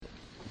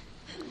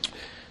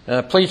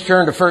Please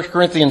turn to 1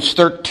 Corinthians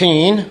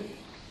 13.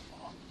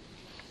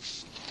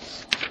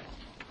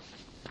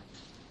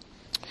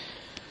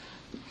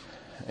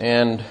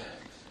 And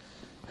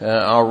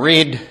I'll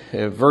read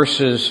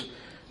verses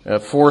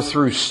 4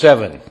 through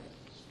 7.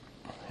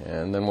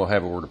 And then we'll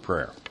have a word of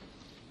prayer.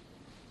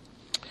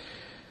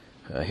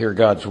 Hear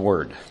God's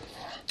word.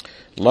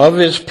 Love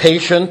is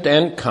patient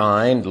and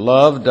kind.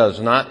 Love does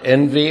not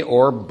envy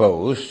or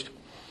boast.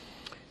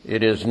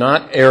 It is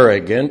not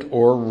arrogant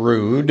or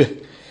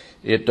rude.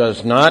 It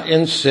does not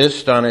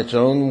insist on its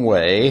own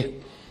way.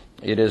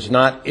 It is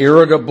not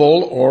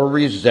irritable or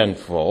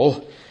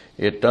resentful.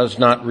 It does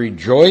not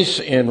rejoice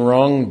in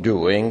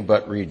wrongdoing,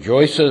 but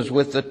rejoices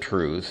with the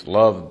truth.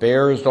 Love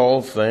bears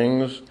all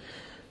things,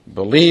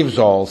 believes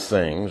all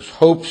things,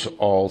 hopes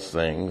all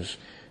things,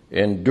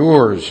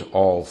 endures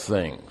all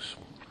things.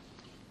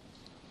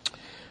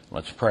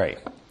 Let's pray.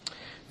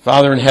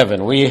 Father in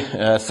heaven, we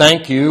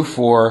thank you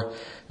for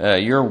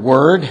your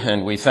word,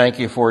 and we thank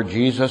you for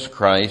Jesus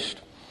Christ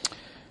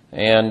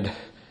and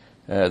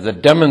the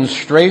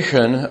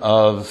demonstration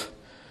of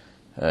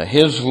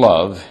his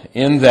love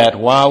in that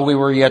while we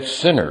were yet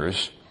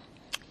sinners,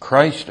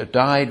 Christ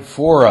died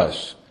for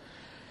us.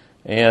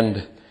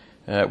 And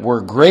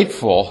we're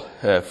grateful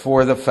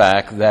for the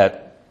fact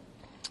that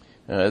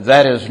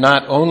that is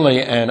not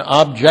only an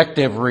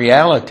objective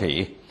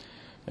reality,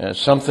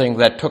 something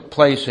that took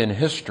place in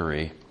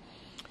history,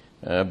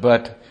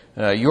 but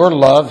your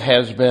love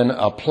has been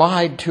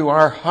applied to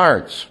our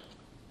hearts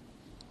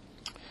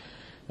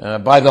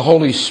by the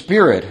Holy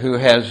Spirit, who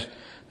has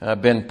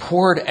been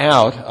poured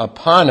out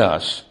upon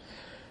us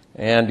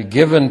and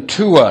given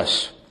to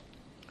us.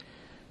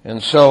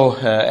 And so,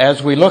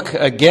 as we look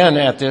again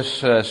at this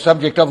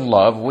subject of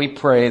love, we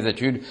pray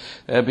that you'd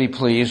be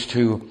pleased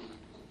to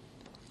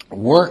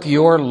work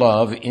your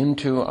love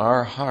into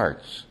our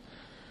hearts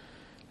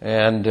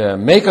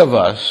and make of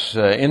us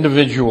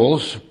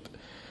individuals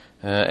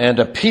and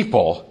a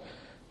people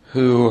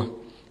who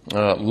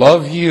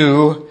love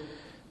you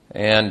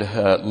and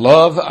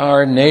love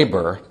our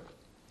neighbor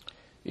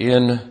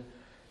in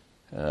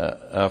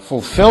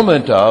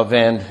fulfillment of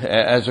and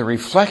as a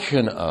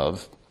reflection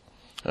of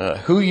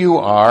who you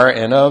are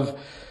and of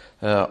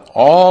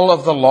all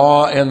of the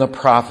law and the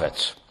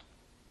prophets.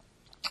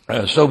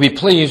 So be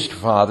pleased,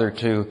 Father,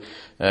 to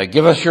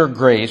give us your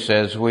grace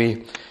as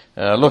we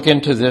look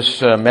into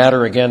this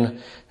matter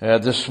again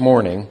this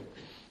morning.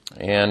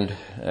 And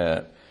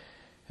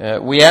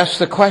we ask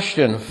the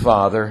question,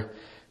 Father,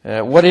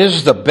 what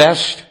is the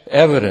best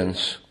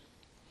evidence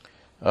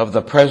of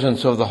the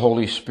presence of the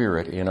Holy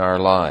Spirit in our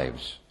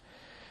lives?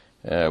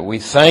 We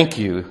thank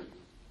you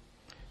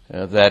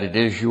that it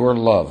is your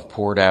love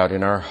poured out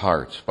in our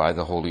hearts by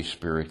the Holy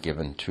Spirit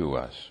given to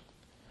us.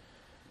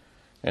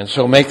 And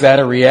so make that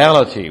a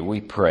reality, we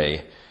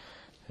pray,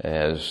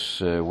 as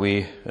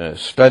we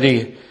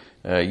study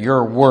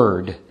your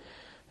word,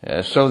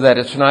 so that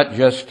it's not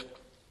just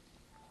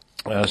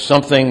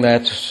something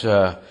that's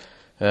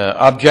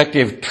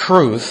objective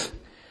truth,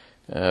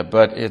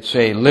 but it's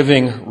a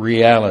living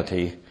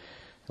reality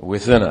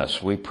within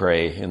us. We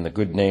pray in the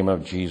good name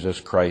of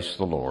Jesus Christ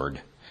the Lord.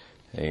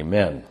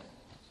 Amen.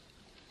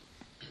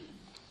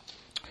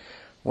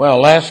 Well,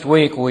 last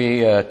week we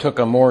took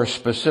a more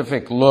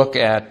specific look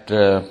at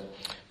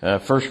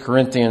 1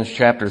 Corinthians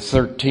chapter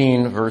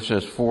 13,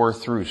 verses 4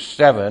 through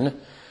 7.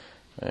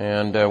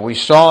 And we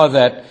saw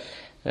that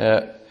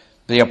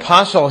the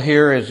apostle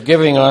here is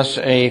giving us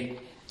a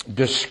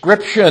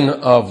description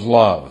of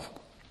love.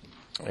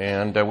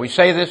 And we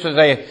say this is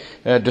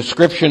a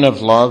description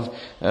of love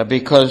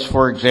because,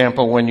 for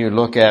example, when you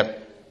look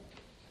at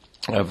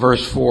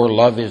verse 4,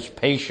 love is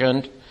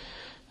patient.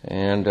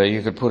 And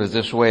you could put it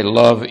this way,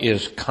 love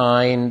is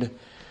kind.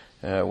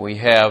 We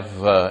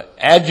have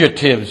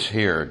adjectives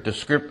here,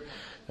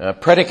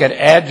 predicate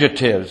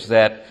adjectives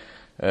that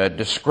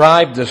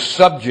describe the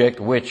subject,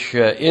 which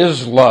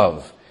is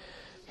love.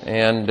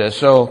 And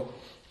so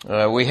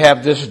we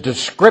have this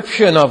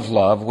description of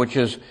love, which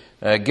is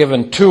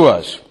given to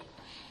us.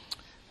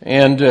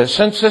 And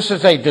since this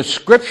is a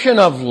description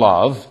of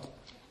love,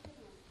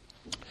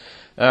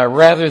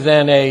 rather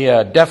than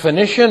a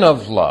definition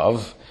of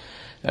love,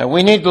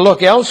 we need to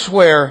look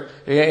elsewhere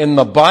in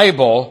the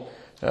Bible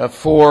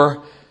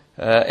for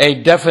a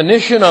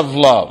definition of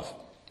love.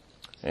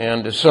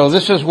 And so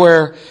this is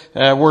where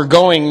we're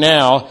going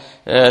now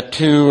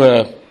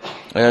to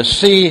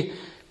see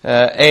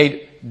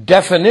a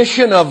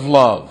definition of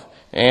love.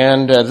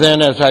 And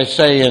then, as I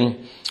say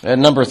in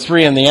number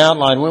 3 in the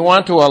outline, we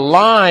want to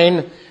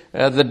align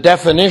the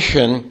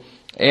definition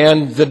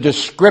and the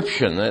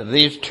description.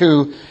 These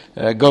two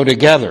go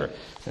together.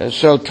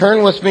 So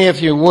turn with me,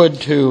 if you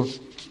would, to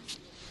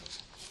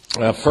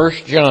 1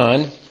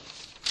 John,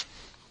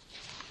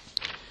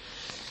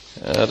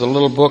 the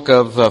little book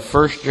of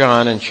 1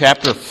 John in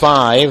chapter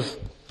 5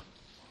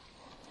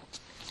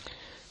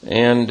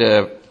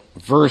 and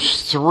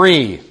verse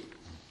 3.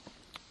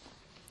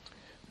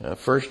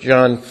 1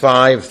 John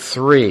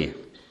 5:3.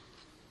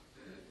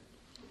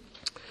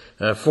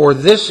 For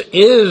this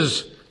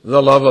is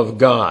the love of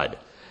God,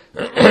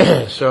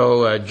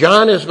 So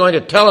John is going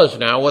to tell us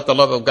now what the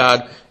love of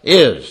God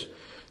is.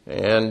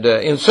 And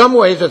in some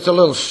ways it's a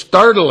little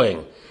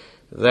startling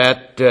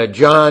that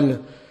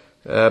John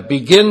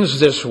begins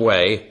this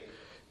way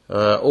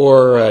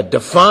or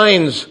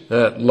defines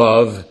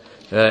love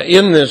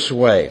in this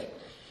way.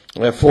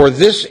 For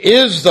this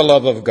is the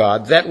love of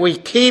God, that we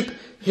keep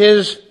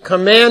His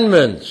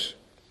commandments.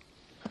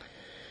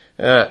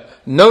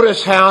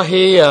 Notice how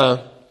he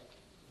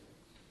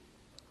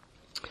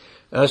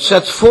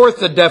sets forth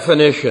the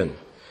definition.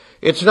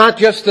 It's not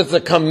just that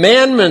the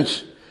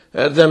commandments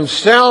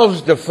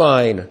themselves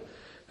define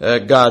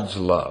God's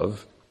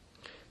love,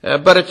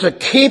 but it's a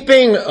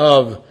keeping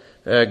of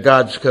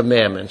God's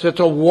commandments. It's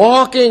a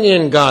walking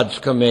in God's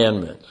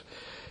commandments.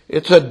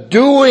 It's a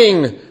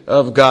doing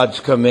of God's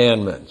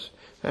commandments.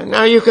 And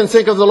now you can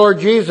think of the Lord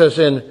Jesus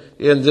in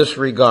this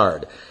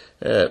regard,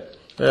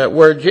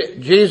 where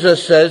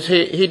Jesus says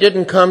he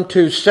didn't come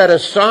to set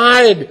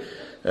aside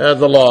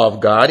the law of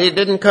God. He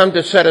didn't come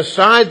to set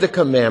aside the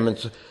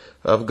commandments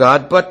of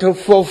God, but to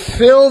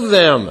fulfill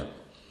them.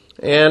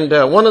 And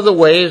one of the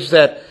ways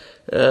that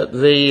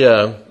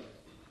the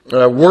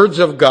words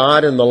of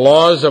God and the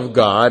laws of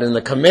God and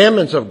the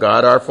commandments of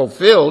God are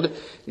fulfilled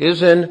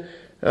is in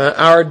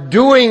our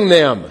doing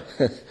them.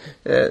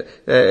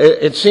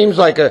 It seems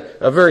like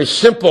a very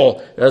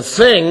simple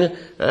thing,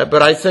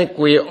 but I think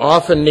we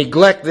often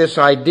neglect this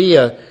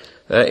idea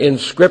in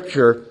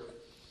Scripture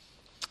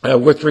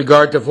with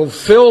regard to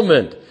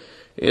fulfillment.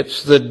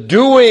 It's the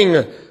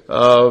doing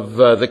of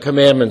the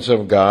commandments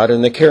of God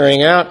and the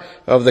carrying out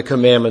of the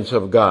commandments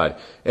of God.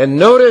 And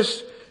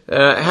notice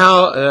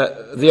how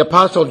the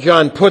Apostle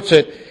John puts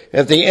it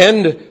at the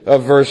end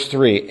of verse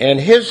 3. And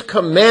His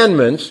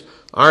commandments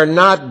are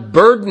not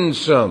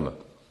burdensome.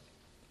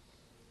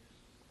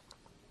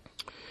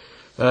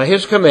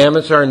 His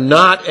commandments are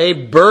not a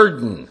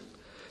burden.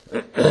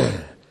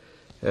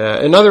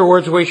 In other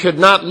words, we should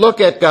not look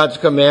at God's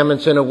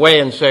commandments in a way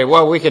and say,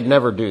 well, we could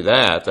never do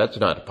that. That's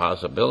not a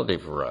possibility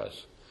for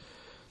us.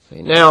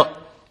 Now,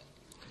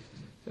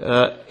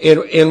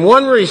 in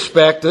one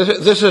respect,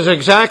 this is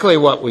exactly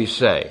what we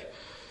say.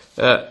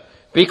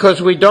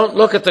 Because we don't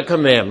look at the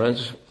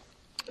commandments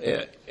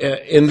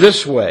in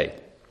this way.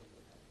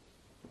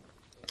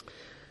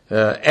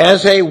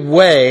 As a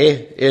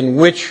way in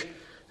which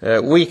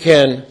we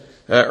can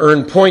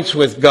earn points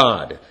with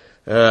God.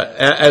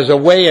 As a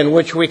way in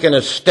which we can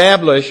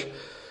establish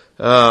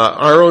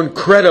our own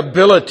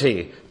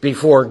credibility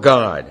before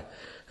God.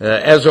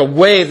 As a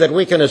way that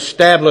we can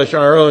establish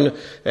our own,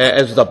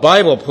 as the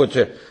Bible puts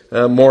it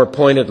more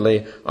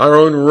pointedly, our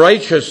own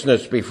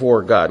righteousness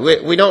before God.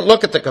 We don't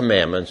look at the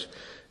commandments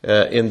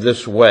in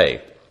this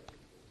way.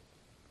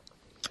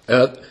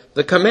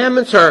 The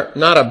commandments are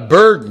not a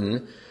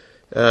burden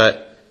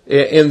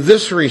in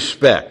this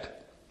respect,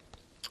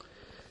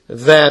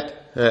 that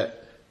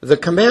the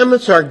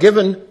commandments are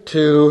given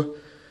to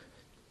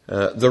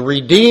the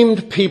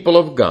redeemed people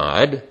of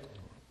God,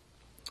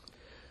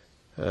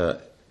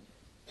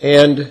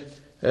 and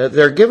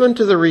they're given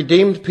to the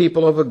redeemed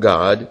people of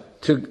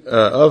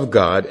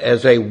God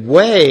as a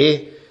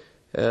way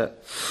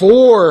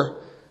for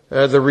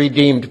the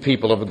redeemed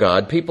people of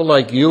God, people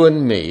like you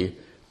and me,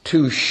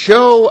 to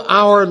show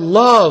our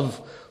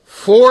love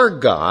for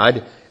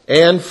God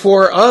and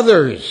for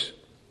others.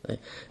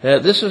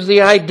 This is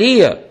the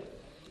idea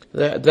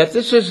that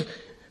this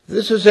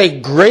is a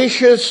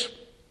gracious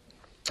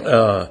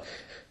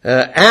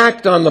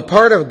act on the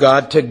part of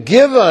God to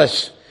give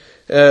us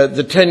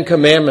the Ten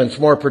Commandments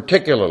more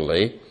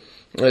particularly,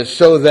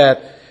 so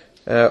that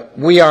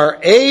we are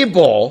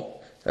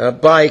able,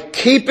 by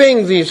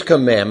keeping these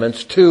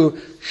commandments, to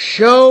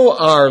show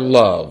our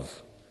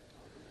love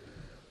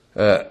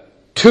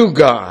to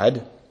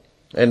God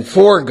and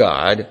for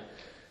God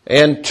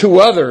and to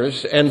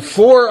others and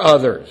for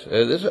others.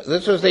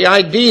 This is the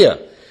idea.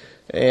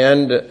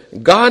 And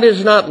God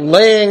is not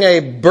laying a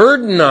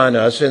burden on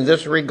us in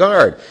this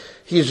regard.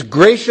 He's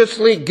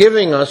graciously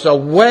giving us a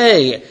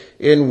way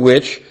in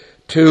which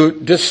to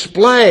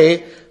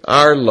display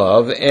our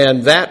love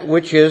and that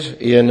which is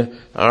in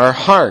our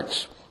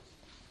hearts.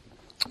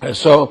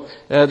 So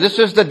this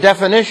is the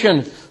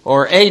definition,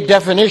 or a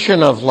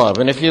definition of love.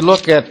 And if you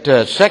look at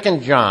 2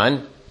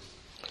 John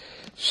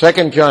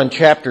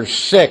chapter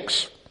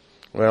 6,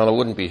 well, it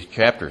wouldn't be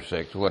chapter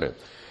 6, would it?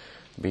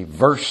 It'd be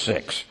verse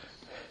 6.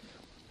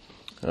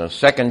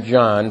 2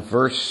 John,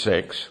 verse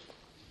 6.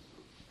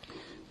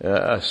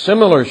 A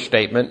similar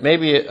statement,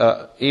 maybe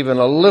even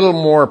a little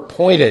more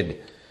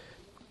pointed.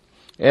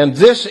 And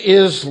this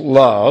is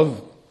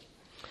love,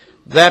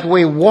 that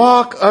we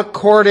walk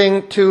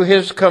according to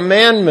His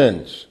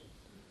commandments.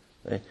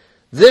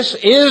 This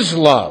is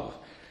love,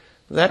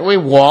 that we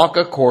walk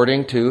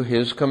according to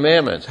His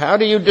commandments. How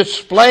do you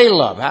display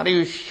love? How do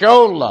you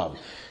show love?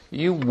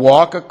 You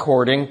walk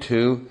according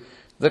to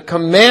the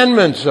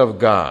commandments of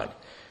God.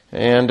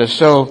 And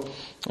so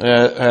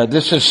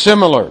this is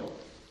similar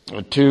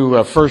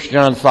to 1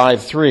 John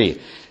 5:3.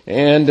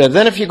 And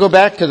then if you go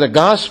back to the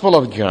Gospel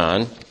of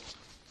John,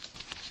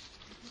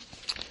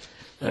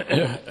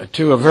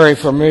 to a very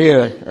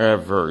familiar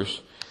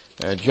verse,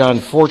 John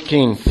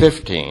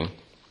 14:15.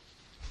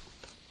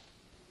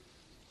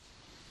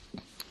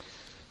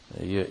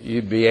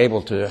 You'd be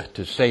able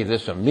to say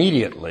this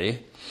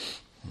immediately,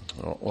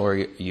 or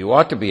you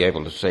ought to be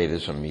able to say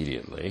this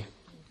immediately.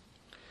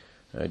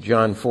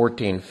 John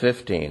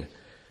 14:15.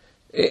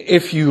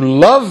 If you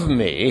love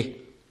me,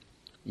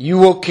 you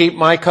will keep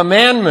my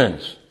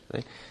commandments.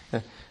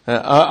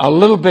 A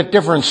little bit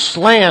different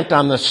slant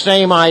on the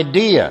same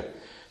idea.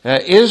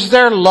 Is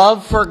there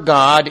love for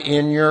God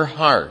in your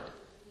heart?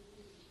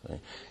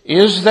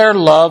 Is there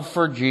love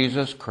for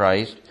Jesus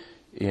Christ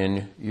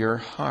in your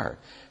heart?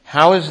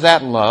 How is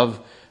that love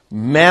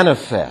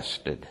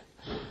manifested?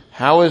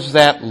 How is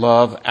that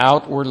love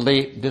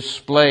outwardly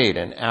displayed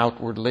and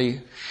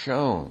outwardly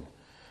shown?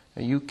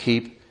 You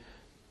keep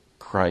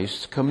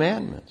Christ's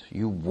commandments.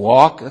 You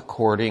walk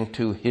according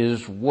to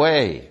His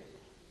way.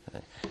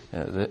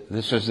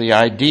 This is the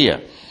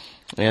idea.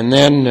 And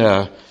then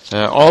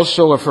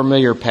also a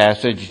familiar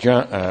passage,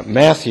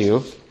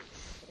 Matthew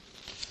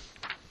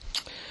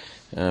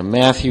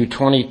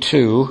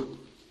 22.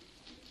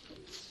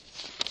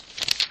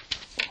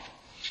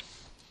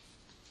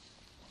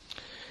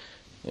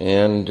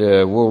 And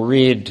we'll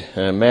read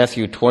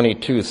Matthew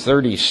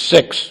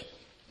 22:36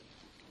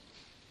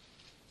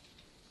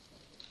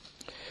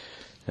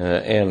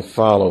 and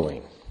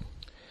following.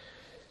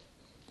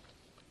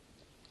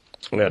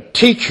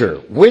 Teacher,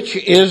 which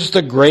is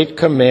the great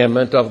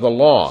commandment of the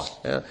law?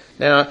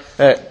 Now,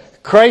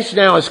 Christ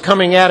now is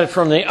coming at it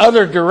from the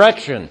other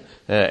direction,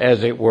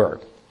 as it were.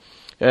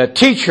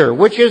 Teacher,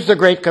 which is the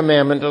great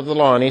commandment of the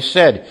law? And he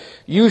said,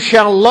 you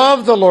shall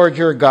love the Lord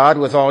your God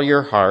with all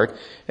your heart,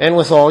 and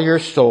with all your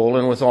soul,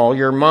 and with all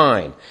your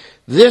mind.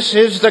 This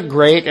is the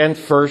great and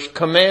first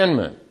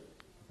commandment.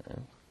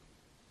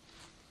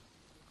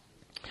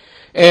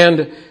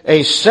 And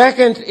a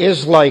second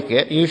is like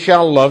it, you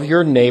shall love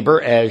your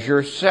neighbor as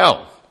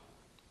yourself.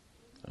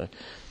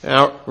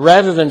 Now,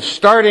 rather than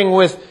starting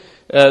with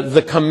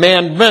the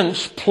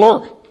commandments,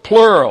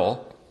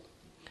 plural,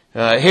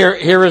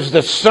 here is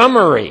the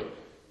summary,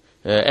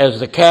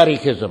 as the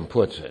Catechism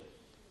puts it.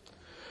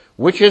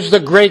 Which is the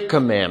great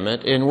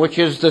commandment, and which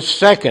is the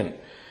second?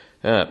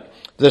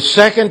 The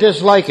second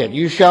is like it,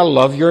 you shall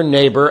love your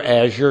neighbor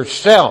as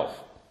yourself.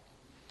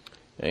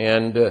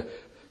 And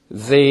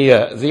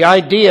the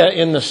idea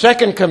in the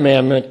second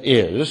commandment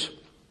is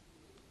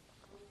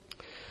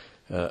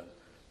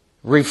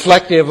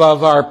reflective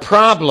of our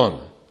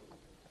problem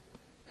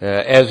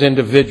as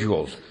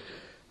individuals.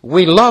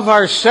 We love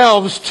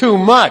ourselves too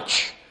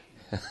much.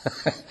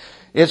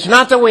 It's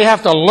not that we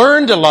have to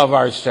learn to love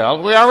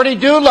ourselves. We already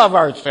do love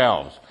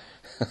ourselves.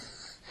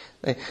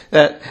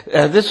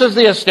 This is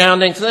the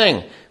astounding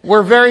thing.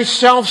 We're very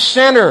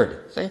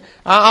self-centered.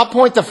 I'll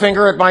point the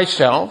finger at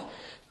myself.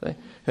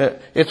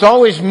 It's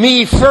always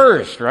me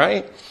first,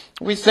 right?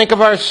 We think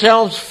of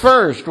ourselves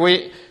first.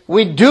 We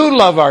do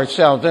love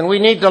ourselves, and we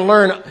need to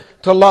learn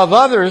to love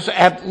others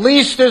at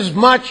least as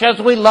much as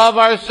we love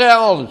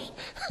ourselves.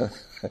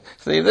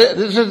 See,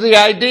 this is the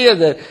idea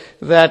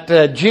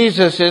that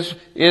Jesus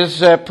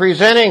is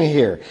presenting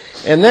here.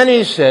 And then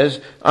he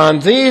says, on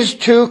these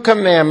two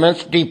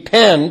commandments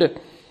depend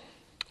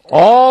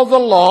all the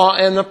law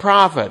and the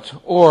prophets.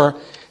 Or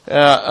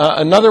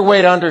another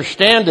way to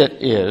understand it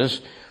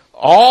is,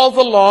 all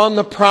the law and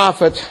the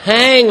prophets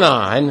hang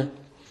on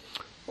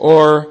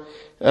or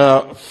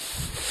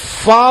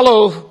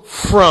follow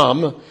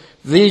from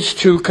these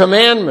two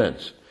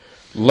commandments.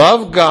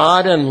 Love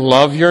God and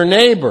love your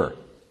neighbor.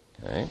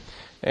 Okay?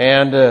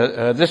 And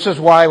this is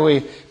why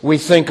we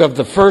think of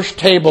the first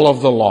table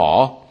of the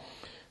law,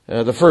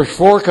 the first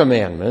four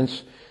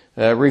commandments,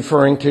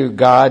 referring to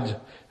God,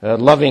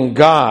 loving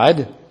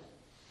God,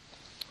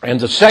 and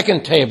the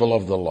second table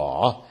of the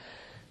law,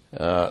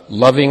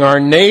 loving our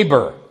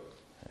neighbor.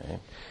 Okay?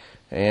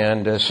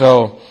 And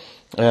so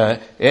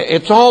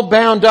it's all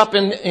bound up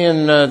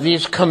in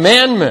these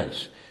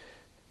commandments.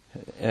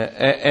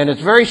 And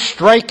it's very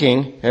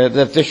striking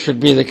that this should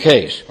be the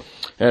case.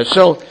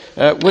 So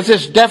with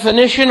this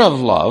definition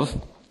of love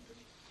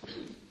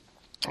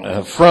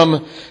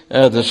from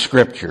the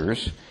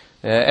Scriptures,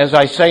 as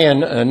I say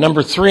in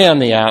number 3 on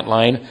the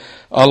outline,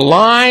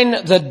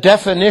 align the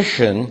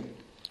definition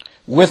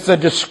with the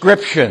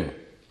description.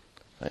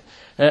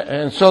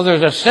 And so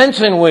there's a sense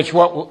in which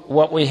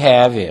what we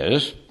have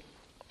is,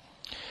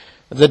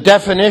 the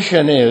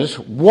definition is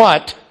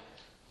what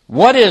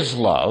is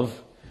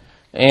love,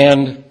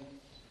 and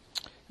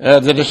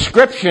the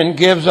description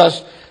gives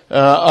us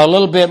a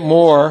little bit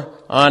more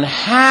on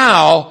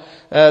how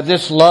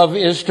this love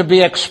is to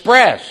be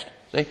expressed.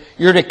 See?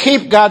 You're to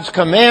keep God's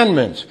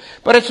commandments,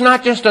 but it's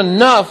not just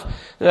enough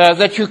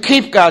that you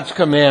keep God's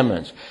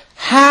commandments.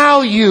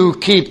 How you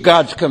keep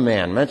God's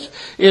commandments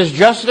is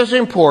just as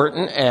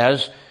important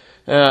as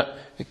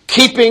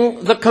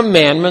keeping the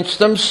commandments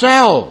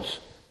themselves.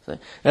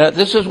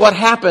 This is what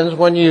happens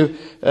when you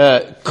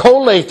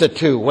collate the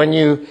two, when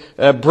you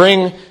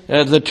bring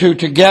the two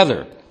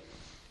together.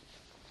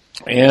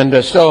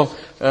 And so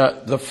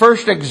the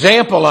first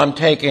example I'm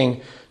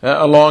taking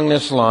along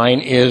this line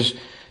is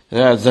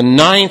the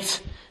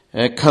ninth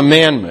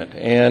commandment.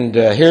 And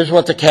here's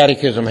what the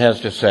Catechism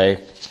has to say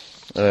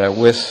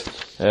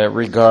with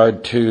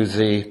regard to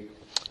the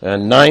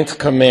ninth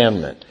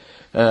commandment.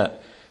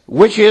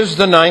 Which is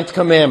the ninth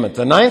commandment?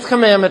 The ninth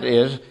commandment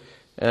is,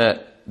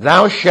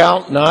 thou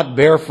shalt not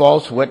bear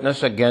false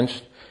witness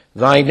against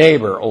thy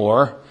neighbor,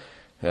 or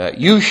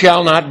you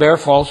shall not bear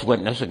false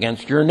witness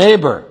against your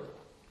neighbor.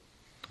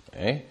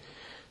 Okay?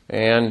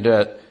 And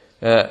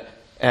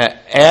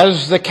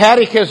as the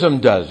Catechism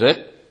does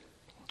it,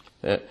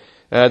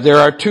 there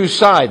are two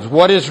sides.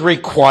 What is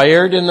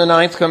required in the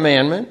ninth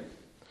commandment,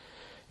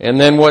 and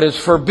then what is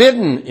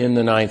forbidden in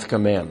the ninth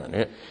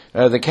commandment.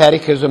 The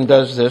Catechism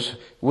does this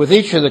with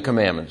each of the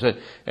commandments.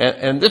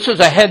 And this is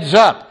a heads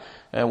up.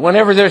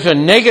 Whenever there's a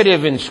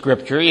negative in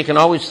Scripture, you can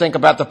always think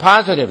about the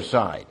positive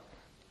side.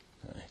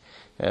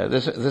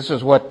 This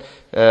is what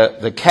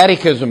the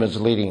Catechism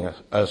is leading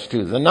us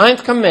to. The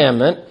ninth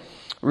commandment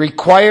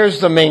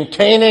requires the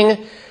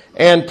maintaining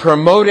and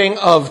promoting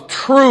of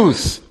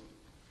truth.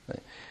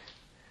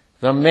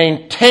 The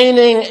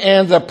maintaining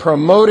and the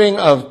promoting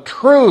of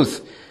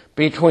truth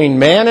between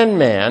man and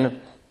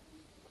man,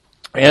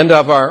 and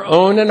of our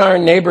own and our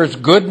neighbor's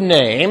good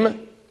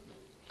name,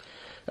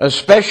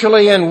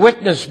 especially in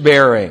witness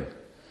bearing.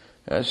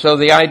 So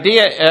the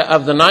idea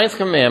of the ninth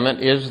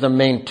commandment is the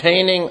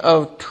maintaining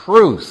of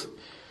truth,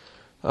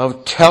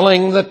 of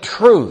telling the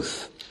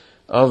truth,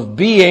 of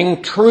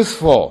being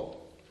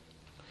truthful.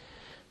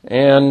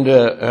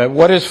 And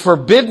what is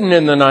forbidden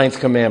in the ninth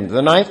commandment?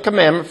 The ninth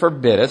commandment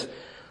forbiddeth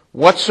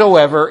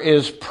whatsoever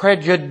is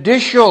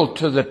prejudicial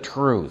to the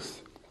truth.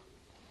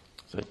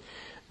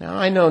 Now,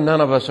 I know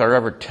none of us are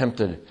ever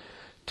tempted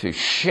to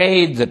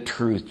shade the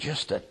truth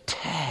just a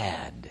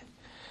tad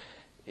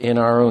in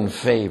our own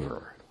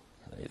favor.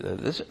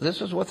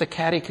 This is what the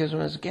Catechism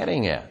is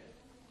getting at.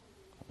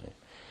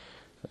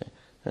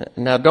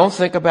 Now, don't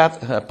think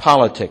about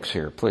politics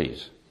here,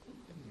 please.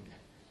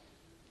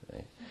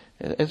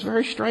 It's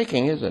very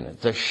striking, isn't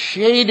it? The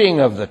shading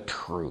of the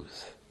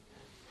truth.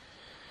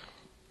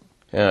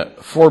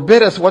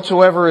 Forbiddeth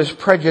whatsoever is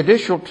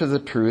prejudicial to the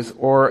truth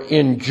or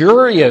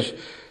injurious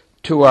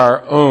to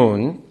our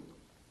own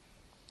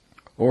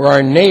or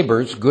our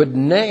neighbor's good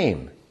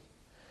name.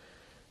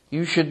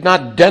 You should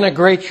not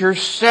denigrate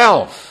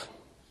yourself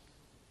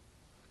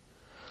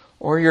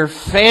or your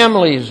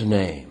family's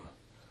name.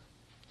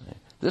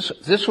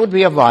 This would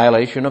be a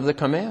violation of the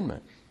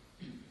commandment.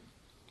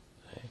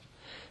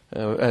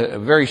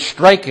 Very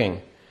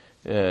striking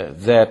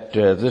that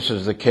this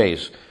is the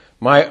case.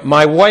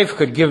 My wife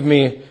could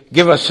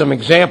give us some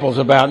examples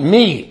about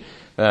me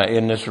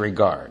in this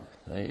regard.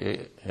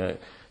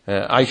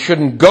 I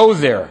shouldn't go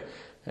there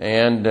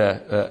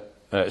and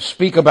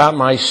speak about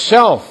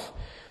myself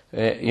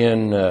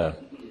in a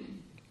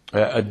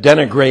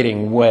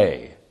denigrating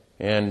way.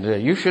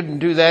 And you shouldn't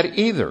do that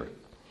either.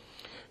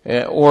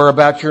 Or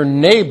about your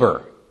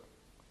neighbor.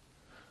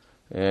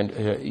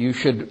 And you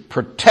should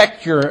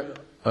protect your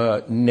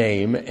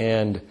name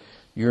and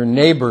your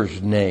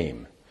neighbor's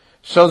name.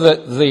 So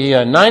that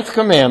the ninth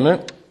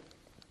commandment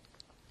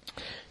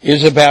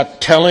is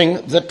about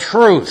telling the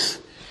truth.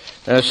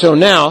 So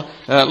now,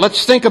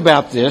 let's think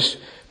about this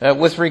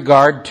with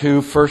regard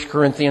to 1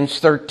 Corinthians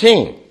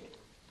 13.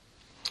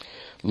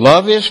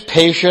 Love is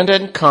patient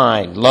and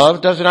kind.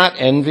 Love does not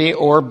envy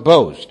or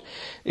boast.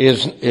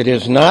 It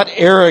is not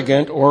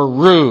arrogant or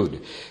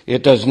rude.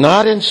 It does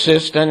not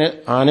insist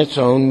on its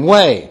own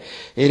way.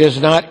 It is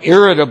not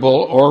irritable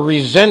or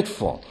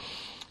resentful.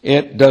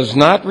 It does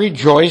not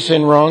rejoice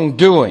in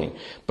wrongdoing,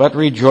 but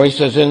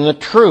rejoices in the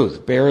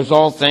truth, bears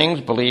all things,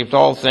 believes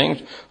all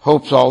things,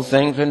 hopes all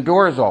things,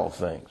 endures all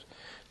things.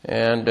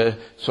 And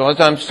so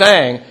as I'm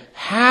saying,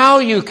 how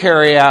you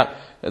carry out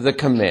the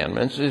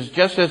commandments is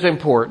just as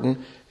important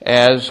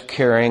as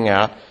carrying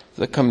out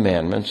the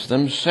commandments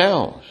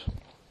themselves.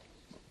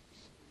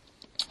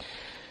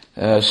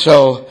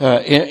 So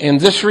in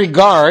this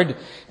regard,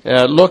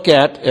 look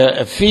at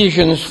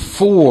Ephesians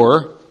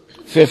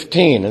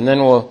 4:15, and then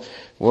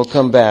we'll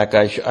come back.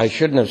 I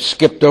shouldn't have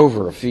skipped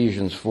over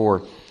Ephesians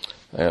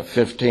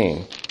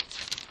 4:15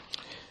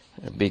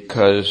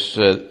 because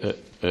the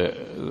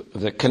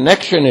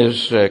connection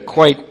is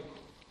quite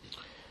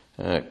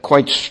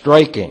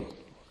striking.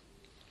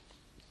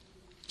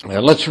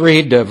 Let's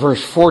read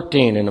verse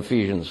 14 in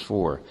Ephesians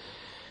 4.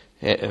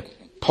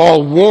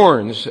 Paul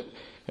warns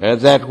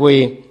that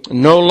we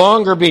no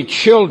longer be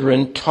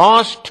children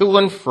tossed to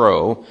and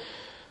fro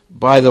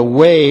by the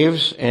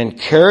waves and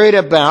carried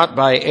about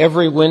by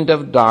every wind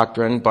of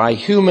doctrine, by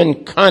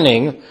human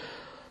cunning,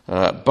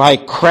 by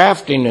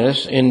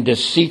craftiness in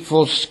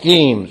deceitful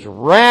schemes.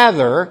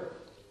 Rather,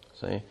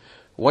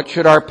 what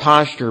should our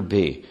posture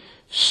be?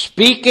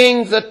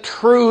 Speaking the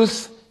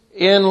truth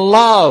in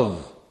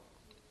love.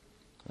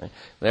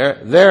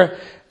 There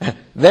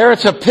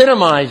it's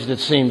epitomized, it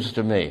seems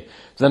to me.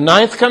 The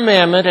ninth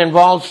commandment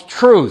involves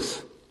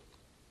truth.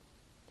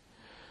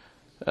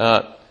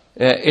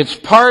 It's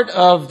part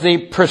of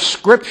the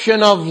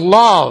prescription of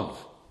love.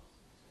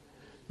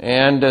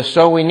 And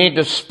so we need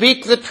to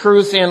speak the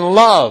truth in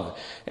love.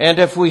 And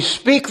if we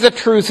speak the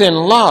truth in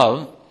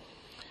love,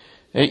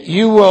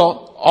 you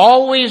will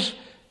always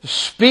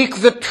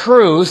speak the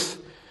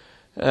truth,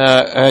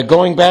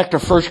 going back to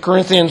 1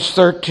 Corinthians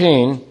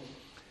 13,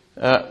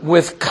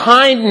 with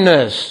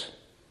kindness.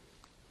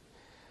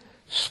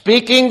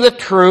 Speaking the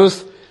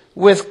truth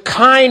with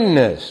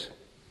kindness.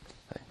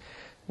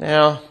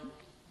 Now,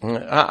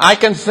 I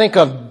can think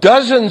of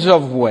dozens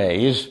of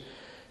ways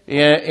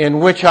in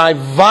which I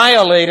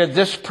violated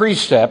this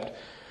precept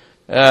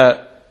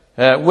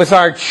with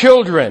our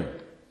children.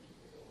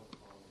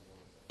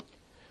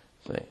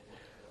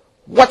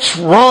 What's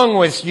wrong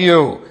with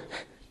you?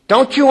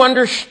 Don't you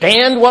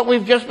understand what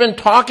we've just been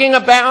talking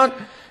about?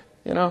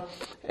 You know,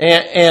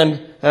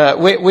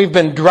 we've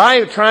been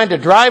trying to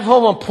drive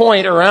home a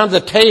point around the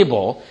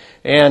table,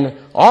 and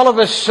all of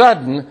a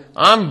sudden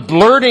I'm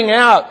blurting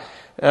out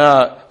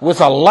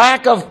with a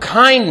lack of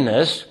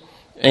kindness,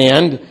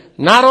 and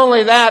not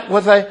only that,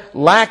 with a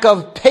lack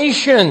of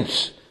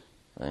patience.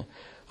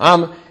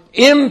 I'm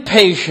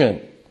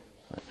impatient.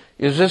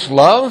 Is this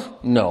love?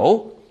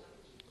 No.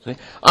 See?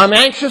 I'm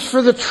anxious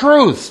for the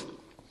truth.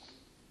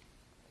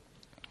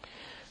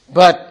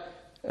 But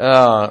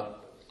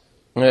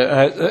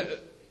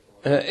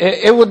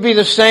it would be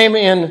the same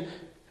in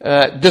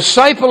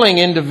discipling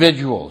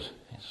individuals.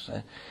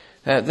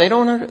 They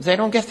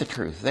don't get the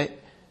truth.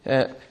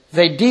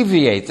 They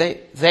deviate.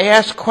 They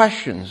ask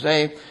questions.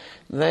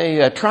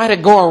 They try to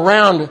go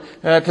around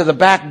to the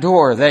back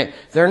door.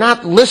 They're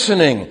not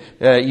listening,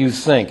 you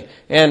think.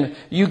 And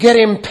you get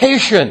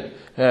impatient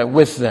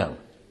with them.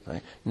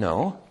 Right?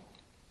 No.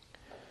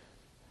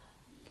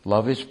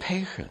 Love is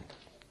patient.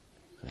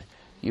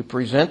 You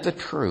present the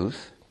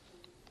truth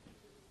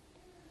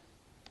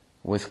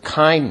with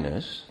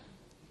kindness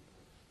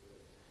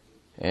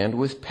and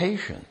with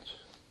patience.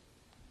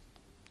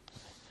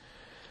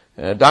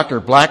 Dr.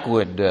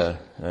 Blackwood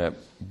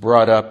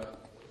brought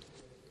up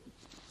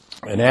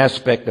an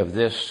aspect of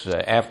this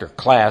after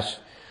class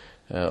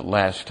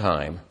last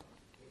time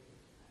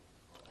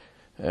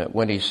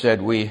when he said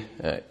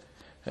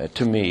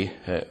to me,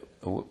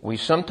 we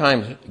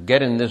sometimes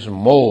get in this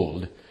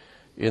mold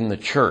in the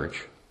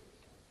church.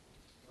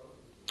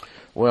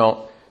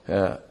 Well,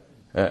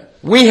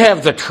 we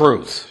have the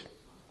truth.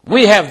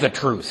 We have the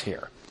truth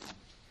here.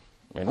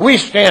 And we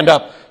stand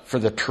up for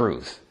the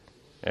truth.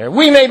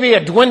 We may be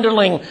a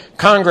dwindling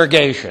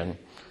congregation,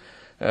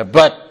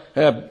 but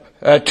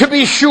to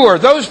be sure,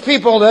 those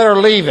people that are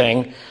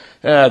leaving,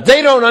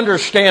 they don't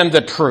understand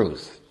the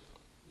truth.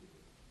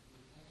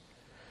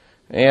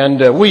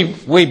 And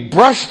we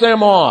brush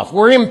them off.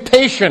 We're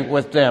impatient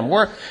with them.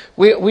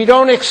 We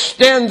don't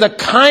extend the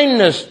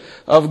kindness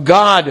of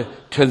God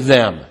to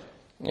them.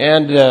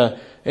 And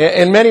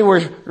in many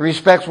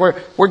respects,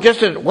 we're just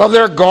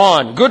they're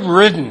gone. Good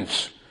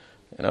riddance.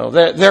 You know,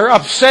 they're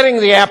upsetting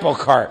the apple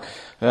cart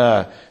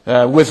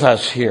with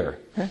us here.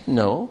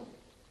 No.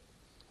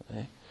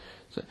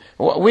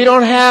 We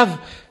don't have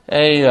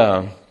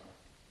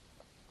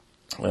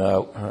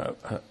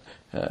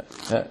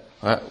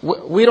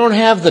we don't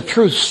have the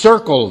truth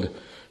circled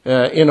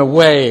in a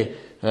way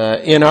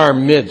in our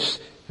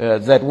midst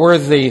that we're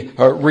the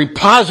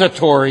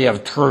repository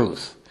of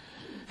truth.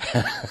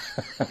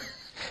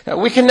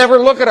 We can never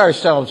look at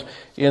ourselves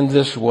in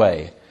this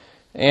way.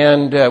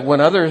 And when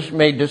others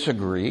may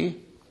disagree,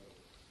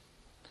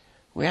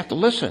 we have to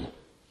listen.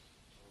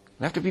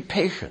 We have to be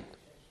patient.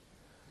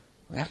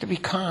 We have to be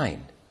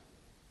kind.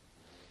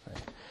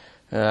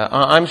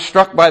 I'm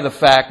struck by the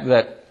fact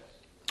that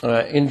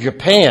in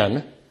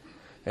Japan,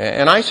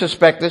 and I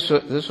suspect this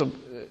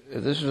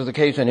is the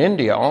case in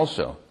India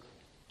also,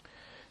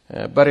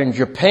 but in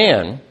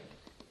Japan,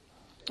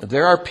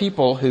 there are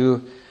people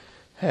who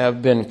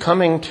have been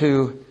coming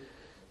to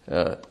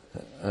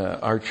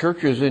our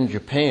churches in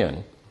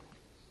Japan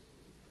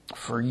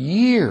for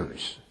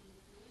years.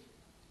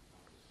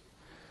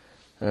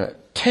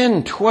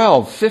 10,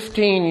 12,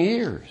 15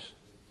 years.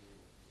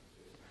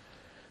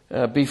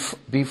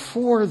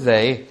 Before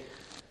they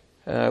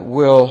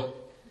will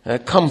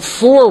come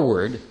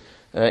forward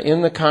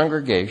in the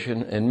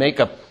congregation and make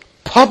a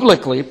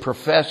publicly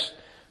profess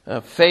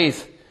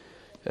faith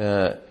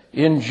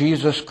in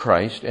Jesus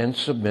Christ and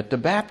submit to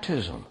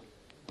baptism.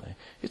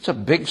 It's a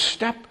big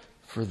step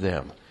for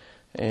them.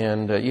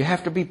 And you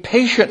have to be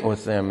patient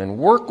with them and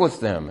work with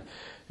them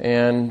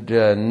and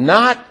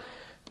not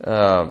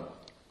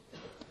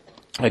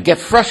get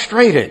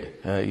frustrated,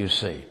 you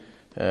see,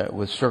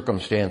 with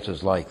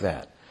circumstances like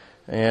that.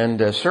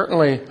 And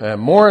certainly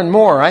more and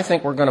more, I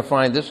think we're going to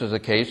find this is the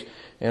case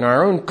in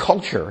our own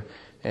culture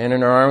and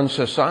in our own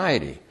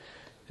society.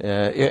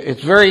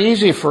 It's very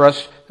easy for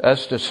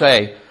us to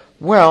say,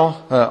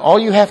 well, all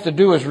you have to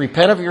do is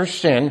repent of your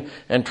sin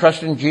and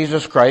trust in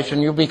Jesus Christ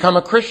and you'll become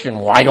a Christian.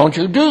 Why don't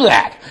you do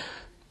that?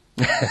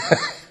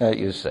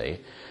 You see.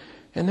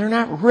 And they're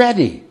not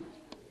ready.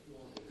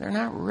 They're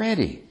not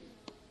ready.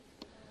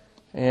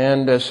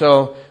 And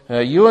so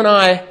you and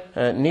I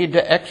need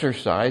to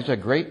exercise a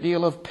great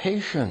deal of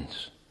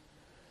patience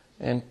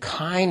and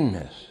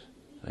kindness.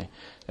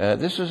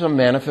 This is a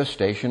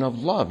manifestation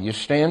of love. You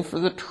stand for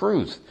the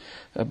truth,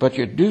 but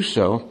you do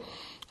so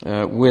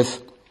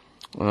with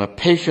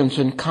patience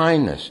and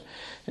kindness.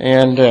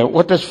 And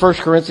what does 1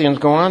 Corinthians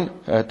go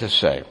on to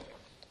say?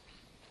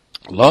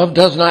 Love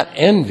does not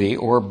envy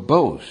or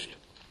boast.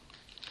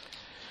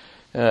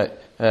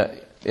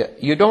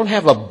 You don't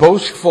have a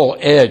boastful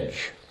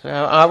edge.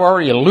 I've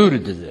already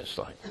alluded to this.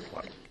 Like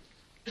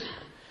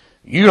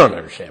you don't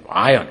understand, but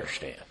I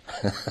understand.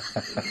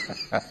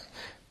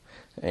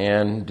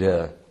 And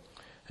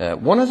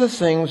one of the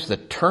things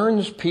that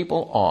turns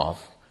people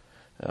off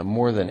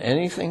more than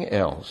anything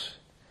else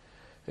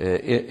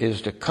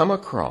is to come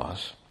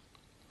across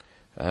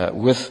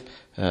with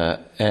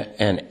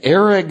an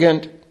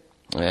arrogant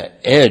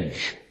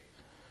edge.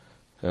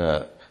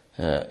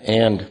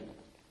 And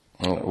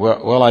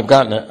I've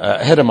gotten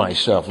ahead of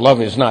myself.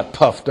 Love is not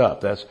puffed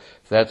up.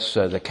 That's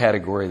the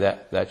category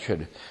that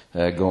should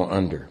go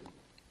under.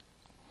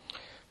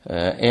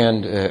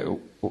 And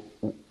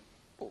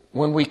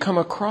when we come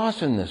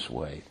across in this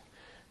way,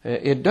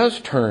 it does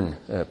turn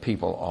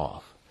people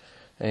off.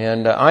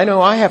 And I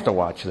know I have to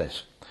watch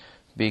this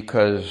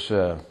because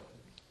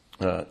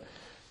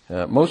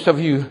most of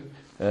you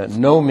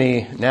know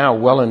me now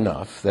well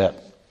enough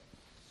that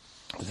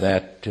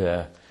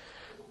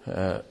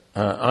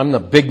I'm the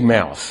big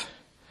mouth.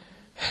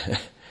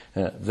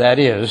 That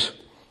is,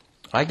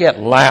 I get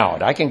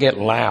loud. I can get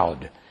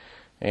loud.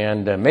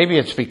 And maybe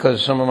it's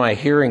because some of my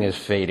hearing is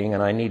fading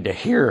and I need to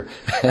hear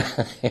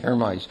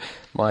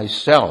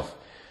myself.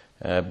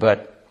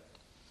 But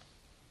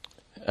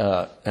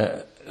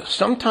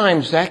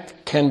sometimes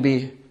that can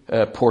be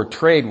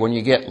portrayed when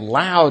you get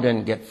loud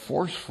and get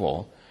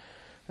forceful.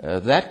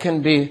 That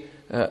can be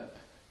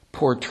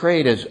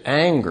portrayed as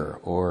anger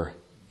or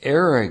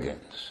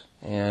arrogance.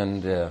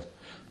 And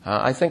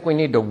I think we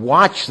need to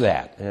watch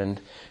that and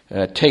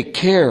take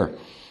care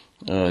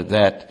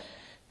that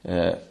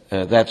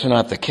that's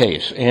not the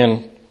case.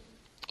 And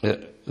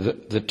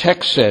the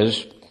text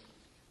says,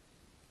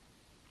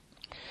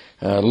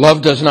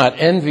 love does not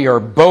envy or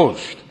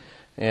boast.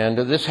 And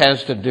this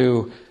has to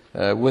do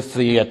with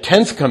the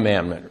 10th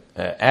commandment.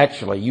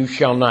 Actually, you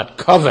shall not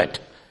covet.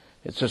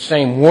 It's the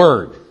same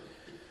word.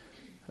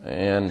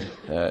 And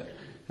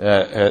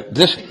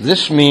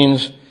this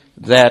means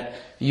that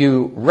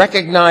you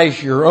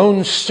recognize your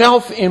own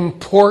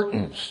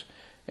self-importance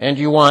and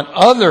you want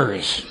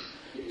others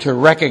to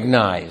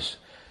recognize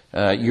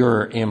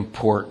your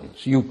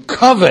importance. You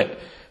covet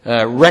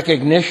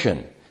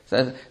recognition.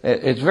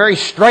 It's very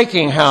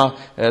striking how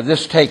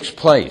this takes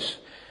place.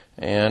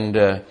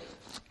 And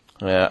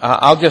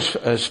I'll just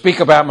speak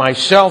about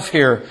myself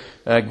here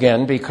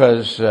again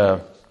because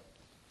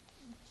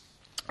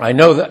I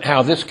know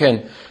how this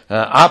can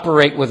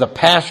operate with a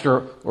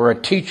pastor or a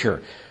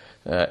teacher.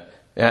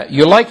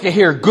 You like to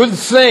hear good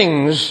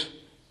things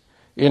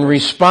in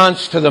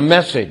response to the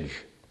message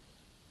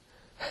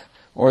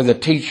or the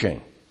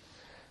teaching.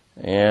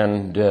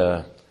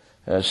 And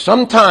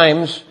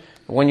sometimes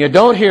when you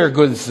don't hear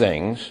good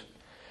things,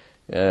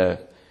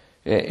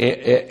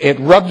 it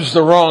rubs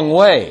the wrong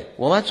way.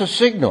 Well, that's a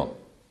signal.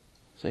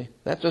 See,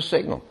 that's a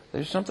signal.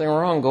 There's something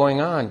wrong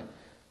going on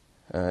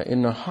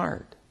in the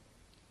heart.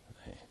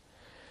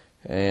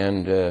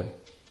 And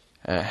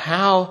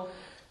how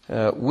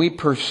we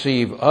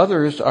perceive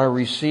others are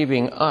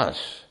receiving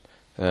us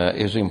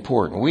is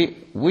important.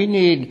 We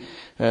need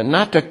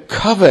not to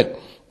covet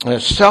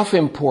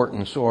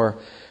self-importance or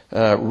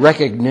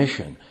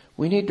recognition.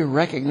 We need to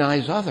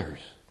recognize others.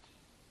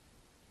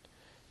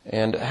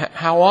 And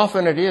how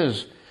often it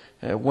is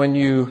when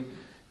you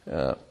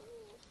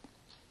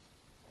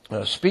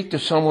speak to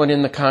someone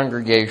in the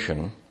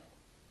congregation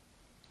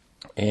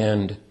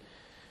and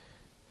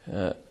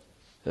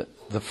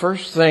the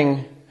first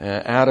thing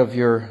out of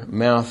your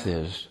mouth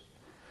is,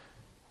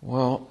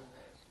 well,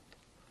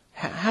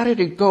 how did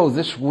it go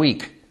this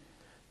week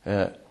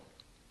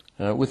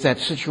with that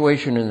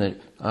situation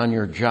on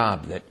your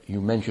job that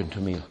you mentioned to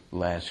me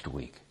last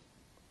week?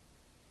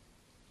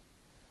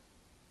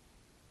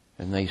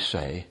 And they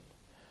say,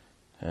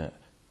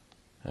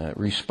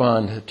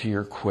 respond to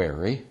your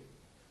query.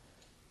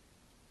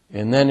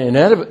 And then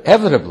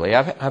inevitably,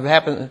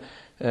 I've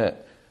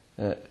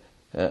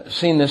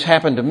seen this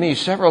happen to me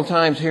several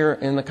times here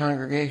in the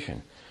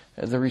congregation.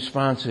 The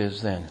response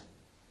is then,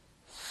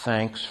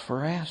 thanks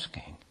for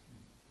asking.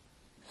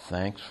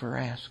 Thanks for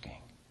asking.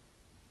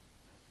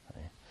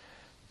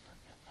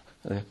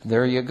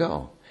 There you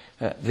go.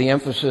 The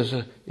emphasis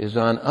is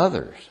on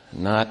others,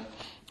 not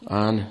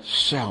on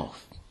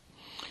self.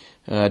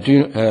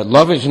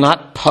 Love is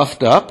not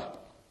puffed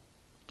up.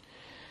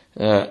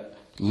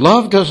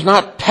 Love does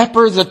not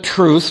pepper the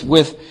truth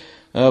with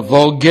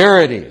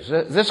vulgarities.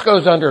 This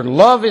goes under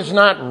love is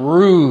not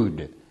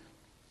rude.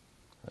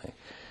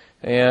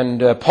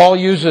 And Paul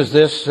uses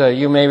this,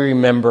 you may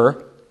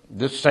remember,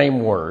 this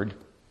same word,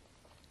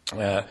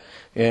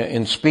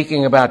 in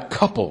speaking about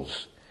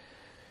couples,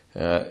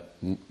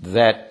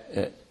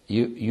 that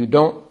you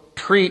don't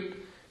treat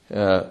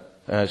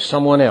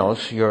someone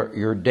else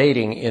you're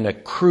dating in a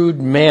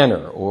crude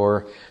manner,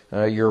 or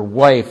your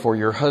wife or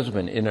your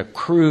husband in a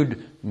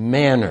crude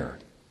manner.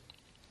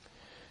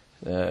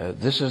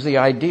 This is the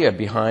idea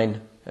behind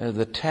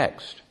the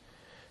text.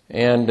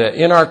 And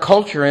in our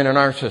culture and in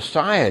our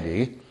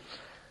society,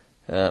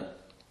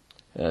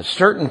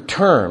 certain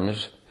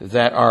terms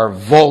that are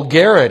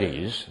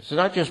vulgarities, it's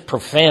not just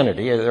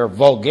profanity, they're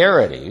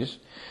vulgarities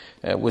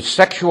with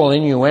sexual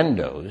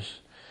innuendos.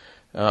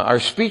 Our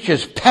speech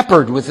is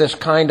peppered with this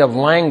kind of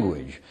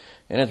language,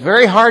 and it's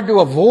very hard to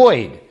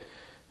avoid.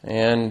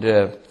 And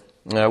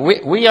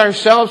we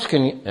ourselves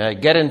can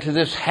get into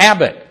this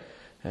habit,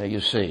 you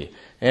see,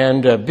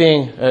 and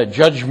being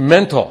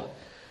judgmental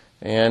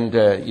and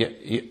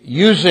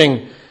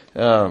using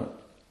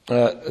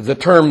the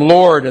term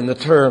Lord and the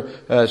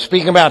term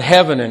speaking about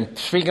heaven and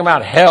speaking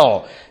about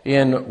hell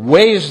in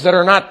ways that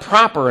are not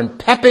proper, and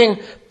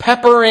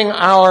peppering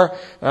our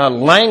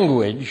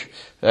language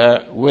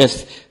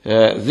with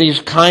these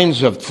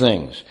kinds of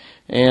things.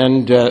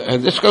 And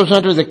this goes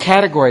under the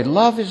category,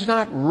 love is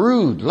not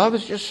rude. Love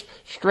is just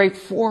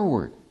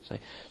straightforward.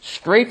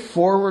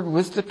 Straightforward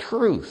with the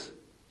truth.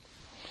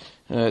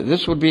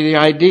 This would be the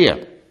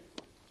idea.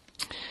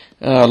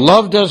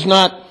 Love does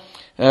not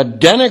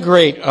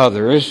denigrate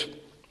others,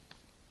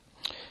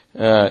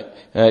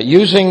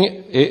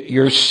 using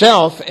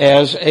yourself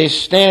as a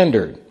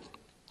standard.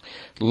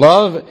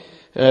 Love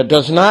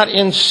does not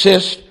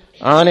insist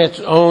on its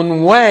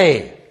own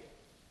way.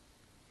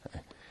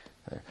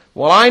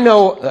 Well, I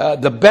know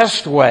the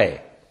best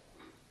way.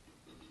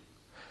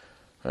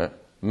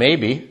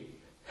 Maybe.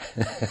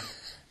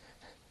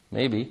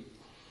 Maybe.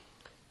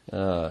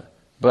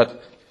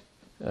 But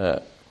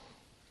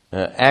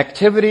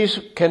activities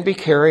can be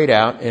carried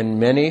out in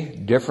many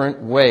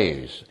different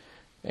ways.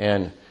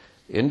 And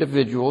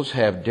individuals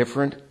have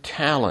different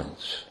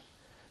talents.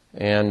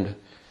 And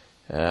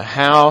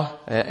how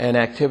an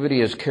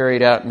activity is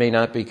carried out may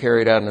not be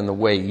carried out in the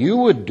way you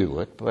would do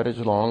it, but as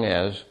long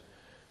as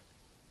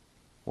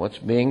what's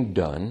being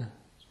done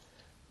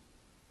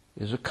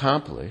is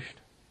accomplished,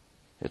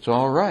 it's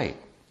all right.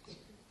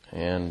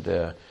 And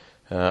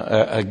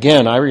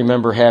again, I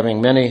remember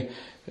having many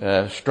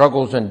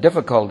struggles and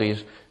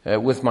difficulties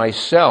with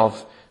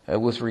myself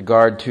with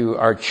regard to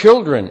our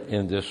children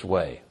in this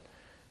way.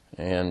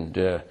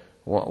 And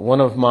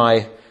one of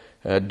my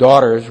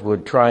daughters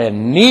would try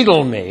and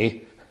needle me.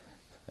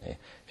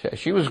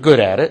 She was good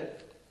at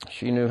it.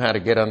 She knew how to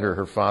get under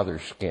her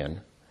father's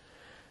skin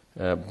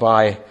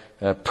by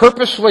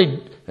purposely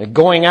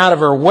going out of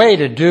her way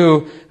to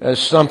do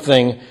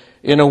something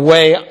in a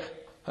way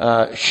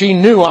she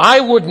knew I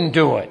wouldn't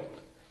do it.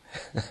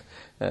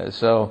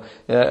 So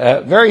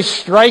very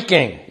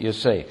striking, you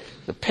see.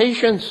 The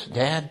patience,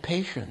 Dad,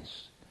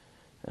 patience.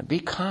 Be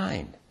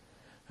kind.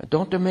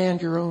 Don't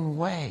demand your own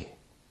way.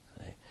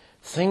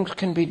 Things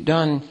can be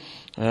done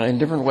in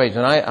different ways.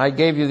 And I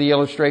gave you the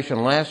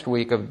illustration last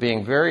week of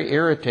being very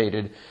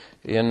irritated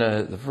in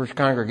the first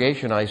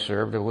congregation I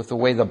served with the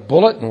way the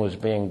bulletin was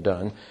being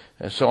done.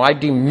 So I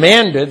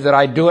demanded that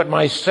I do it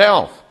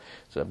myself.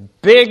 It's a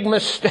big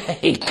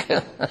mistake.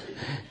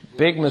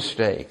 Big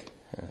mistake.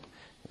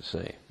 You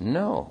say,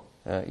 no,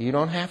 you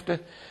don't have to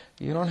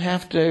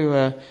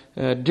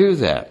do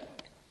that.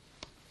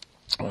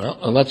 Well,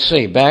 let's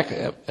see. Back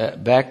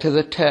to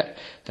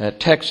the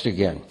text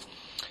again.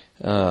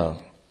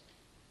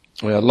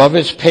 Love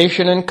is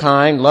patient and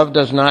kind. Love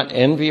does not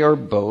envy or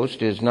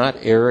boast. It is not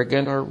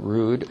arrogant or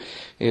rude.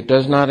 It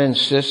does not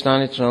insist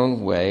on its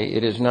own way.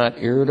 It is not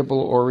irritable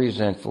or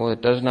resentful.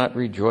 It does not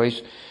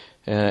rejoice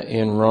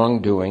in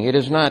wrongdoing. It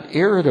is not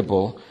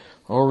irritable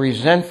or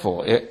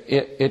resentful.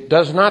 It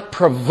does not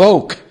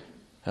provoke.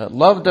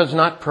 Love does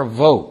not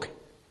provoke.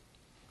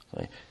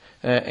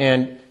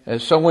 And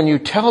so when you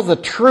tell the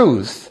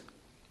truth,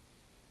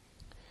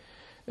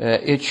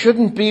 it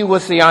shouldn't be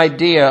with the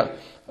idea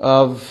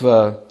of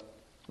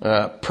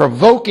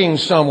provoking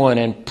someone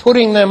and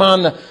putting them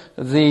on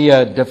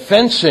the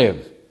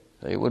defensive.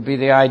 It would be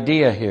the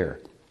idea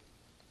here.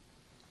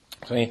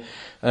 See,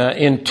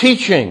 in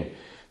teaching,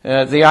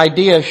 the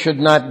idea should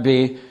not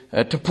be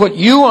to put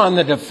you on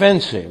the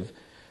defensive,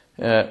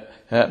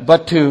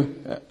 but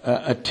to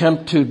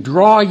attempt to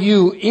draw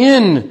you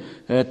in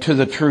to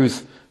the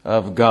truth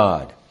of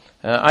God.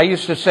 I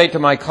used to say to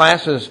my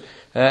classes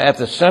at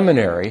the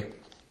seminary,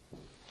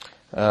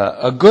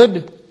 a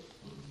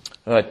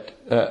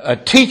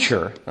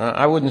teacher,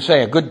 I wouldn't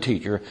say a good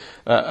teacher,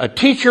 a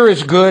teacher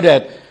is good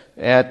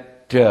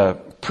at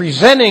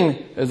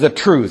presenting the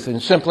truth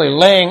and simply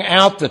laying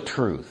out the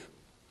truth.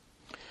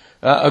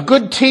 A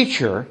good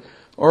teacher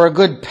or a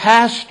good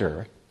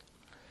pastor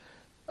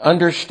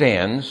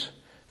understands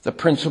the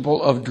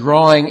principle of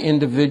drawing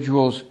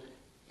individuals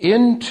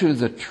into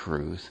the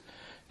truth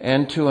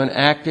and to an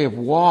active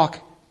walk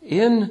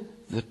in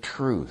the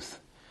truth.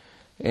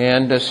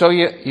 And so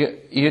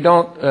you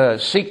don't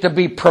seek to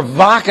be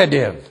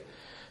provocative.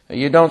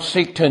 You don't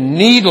seek to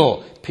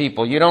needle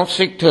people. You don't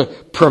seek to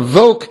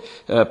provoke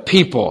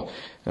people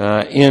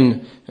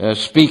in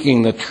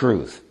speaking the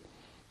truth.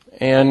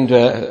 And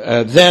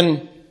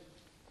then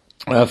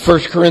 1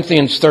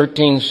 Corinthians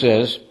 13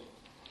 says,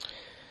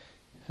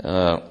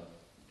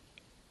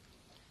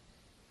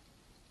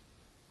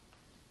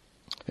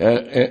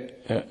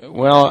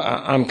 well,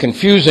 I'm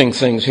confusing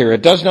things here.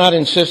 It does not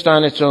insist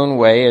on its own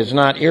way, is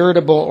not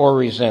irritable or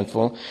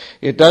resentful.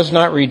 It does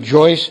not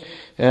rejoice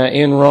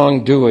in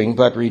wrongdoing,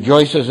 but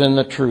rejoices in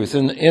the truth.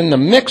 In the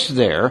mix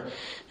there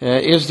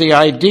is the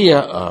idea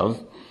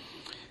of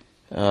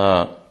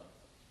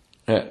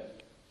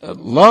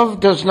love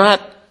does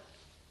not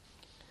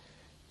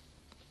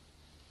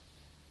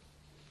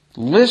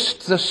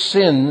list the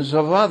sins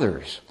of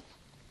others.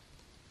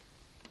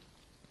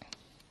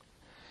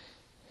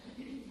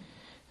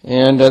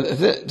 And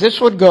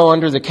this would go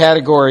under the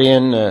category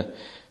in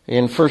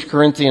 1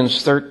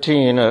 Corinthians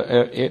 13.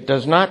 It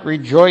does not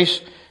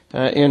rejoice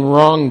in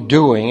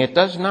wrongdoing. It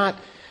does not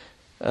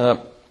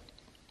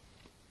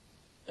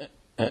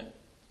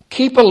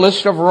keep a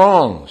list of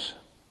wrongs.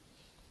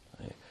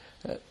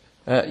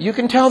 You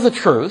can tell the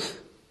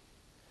truth,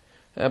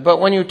 but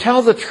when you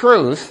tell the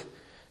truth,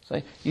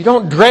 you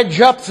don't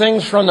dredge up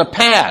things from the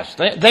past.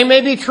 They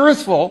may be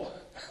truthful.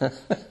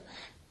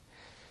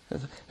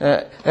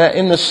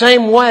 In the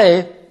same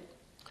way,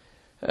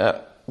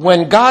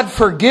 when God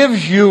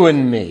forgives you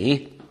and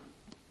me,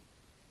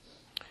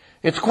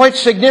 it's quite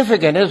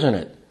significant, isn't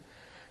it?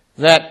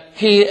 That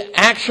He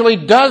actually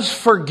does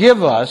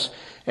forgive us,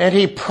 and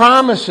He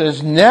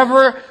promises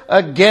never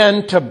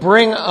again to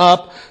bring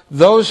up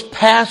those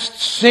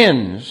past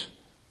sins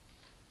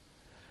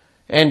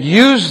and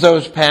use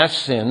those past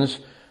sins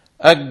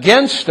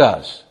against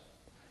us.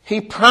 He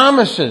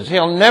promises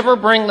He'll never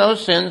bring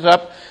those sins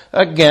up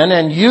again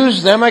and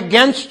use them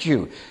against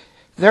you.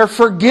 They're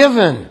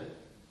forgiven.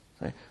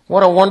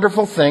 What a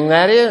wonderful thing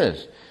that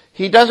is.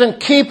 He doesn't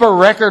keep a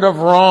record of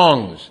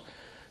wrongs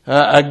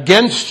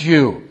against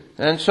you.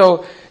 And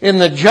so in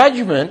the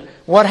judgment,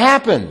 what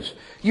happens?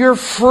 You're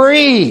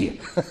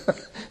free.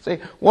 See,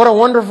 what a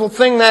wonderful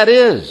thing that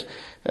is.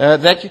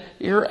 That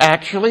you're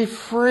actually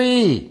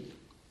free.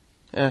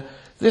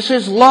 This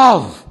is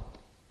love.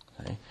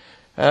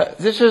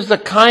 This is the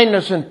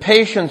kindness and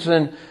patience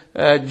and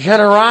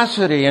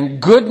generosity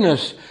and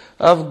goodness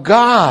of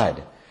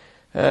God.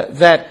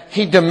 That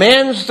He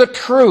demands the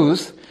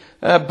truth,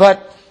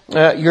 but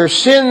your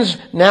sins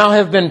now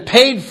have been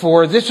paid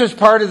for. This is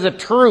part of the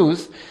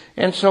truth,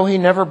 and so He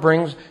never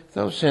brings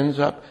those sins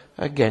up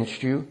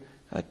against you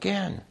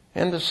again.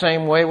 And the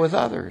same way with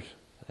others.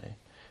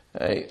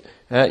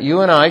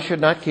 You and I should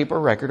not keep a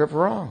record of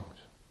wrongs.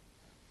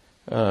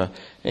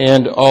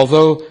 And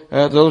although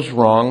those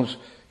wrongs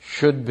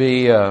should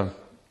be,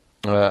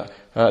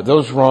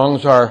 those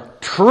wrongs are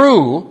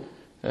true,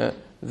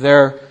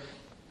 they're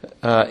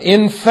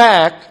in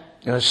fact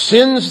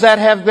sins that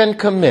have been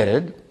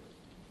committed,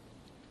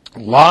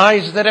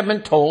 lies that have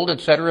been told,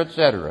 etc.,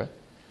 etc.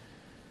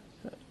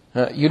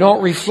 You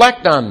don't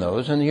reflect on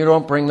those and you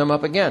don't bring them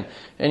up again.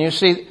 And you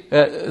see,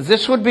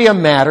 this would be a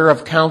matter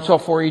of counsel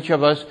for each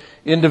of us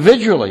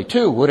individually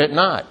too, would it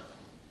not?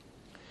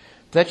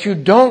 That you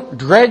don't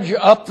dredge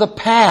up the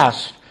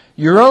past,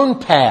 your own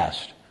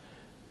past,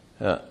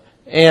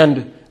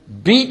 and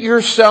beat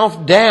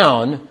yourself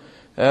down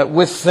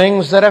with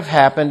things that have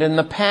happened in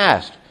the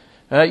past.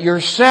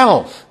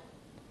 Yourself.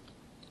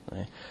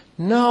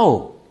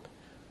 No.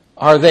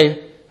 Are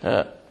they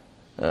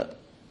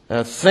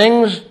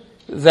things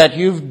that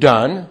you've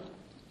done,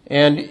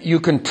 and you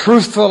can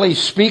truthfully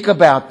speak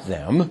about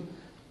them,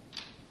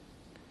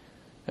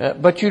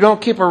 but you don't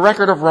keep a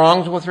record of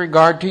wrongs with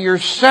regard to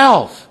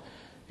yourself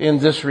in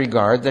this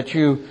regard, that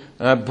you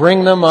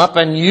bring them up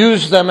and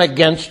use them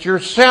against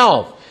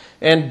yourself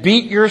and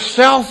beat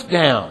yourself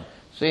down.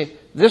 See,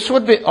 this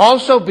would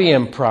also be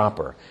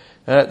improper.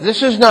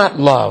 This is not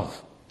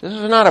love. This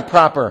is not a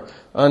proper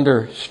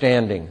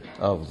understanding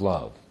of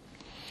love.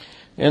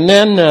 And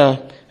then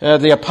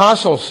the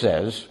apostle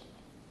says,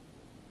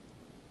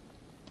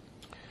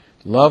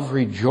 love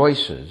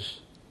rejoices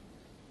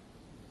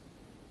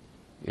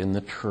in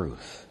the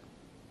truth.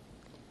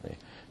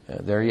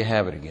 There you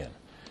have it again.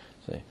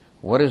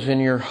 What is in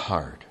your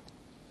heart?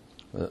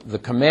 The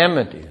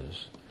commandment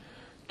is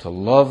to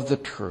love the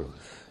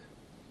truth,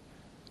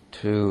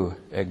 to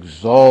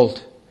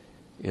exalt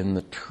in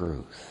the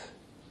truth,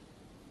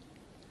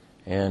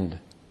 and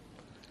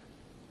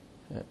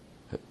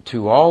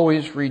to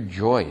always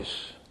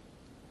rejoice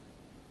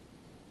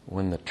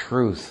when the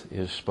truth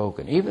is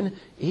spoken, even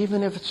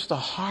if it's the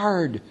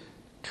hard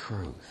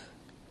truth.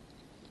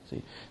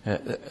 See,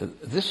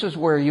 this is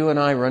where you and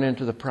I run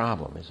into the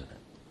problem, isn't it?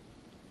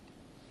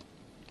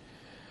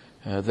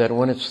 That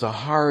when it's the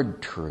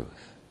hard truth,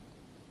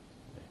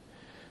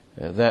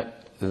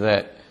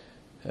 that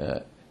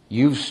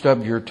you've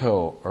stubbed your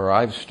toe or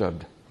I've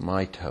stubbed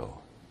my toe,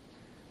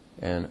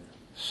 and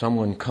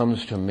someone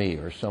comes to me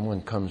or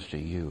someone comes to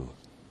you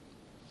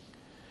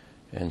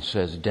and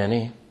says,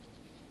 Denny,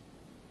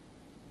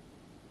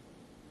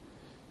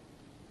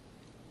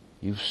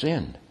 you've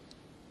sinned.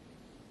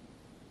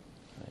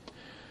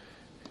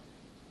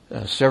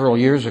 Several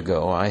years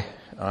ago,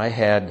 I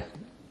had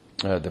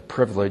the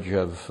privilege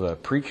of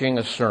preaching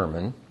a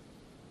sermon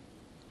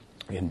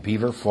in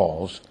Beaver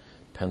Falls,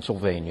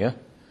 Pennsylvania,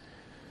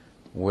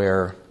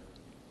 where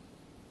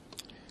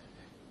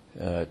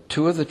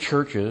two of the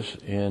churches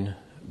in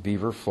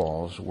Beaver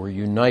Falls were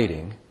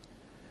uniting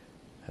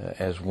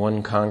as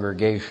one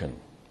congregation.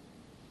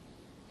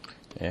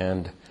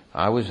 And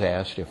I was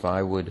asked if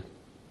I would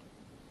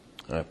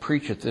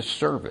preach at this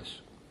service.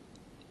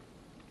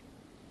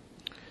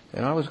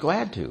 And I was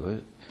glad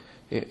to.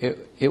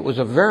 It was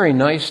a very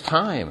nice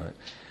time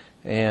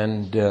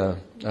and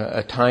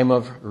a time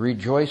of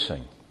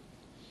rejoicing.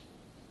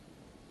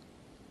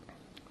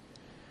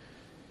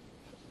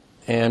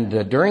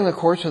 And during the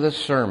course of this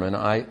sermon,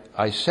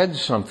 I said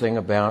something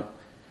about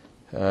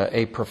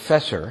a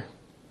professor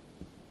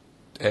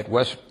at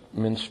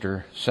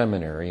Westminster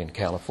Seminary in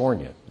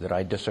California that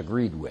I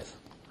disagreed with.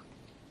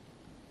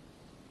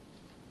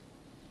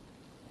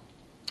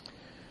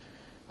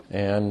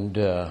 And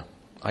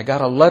I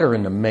got a letter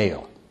in the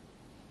mail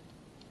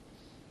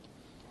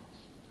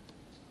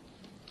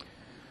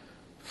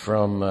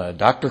from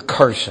Dr.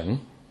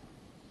 Carson.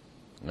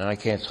 Now I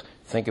can't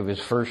think of his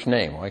first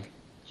name.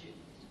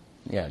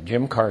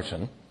 Jim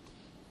Carson,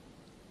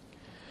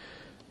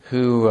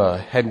 who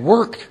had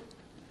worked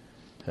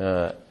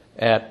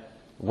at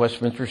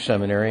Westminster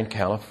Seminary in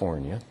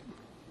California.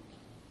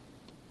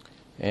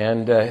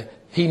 And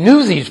he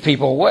knew these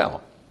people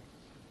well.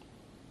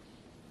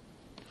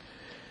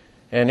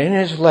 And in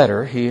his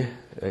letter,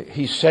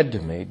 he said to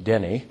me,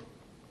 "Denny,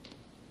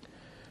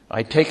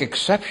 I take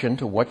exception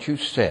to what you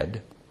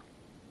said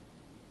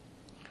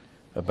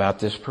about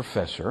this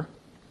professor.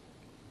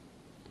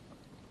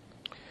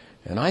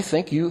 And I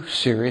think you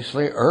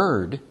seriously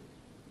erred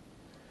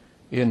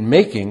in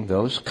making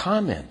those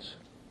comments."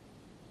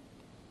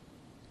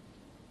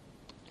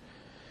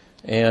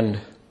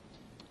 And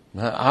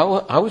I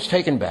was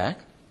taken back.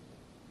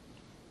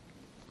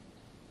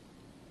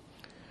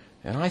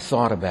 And I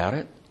thought about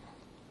it.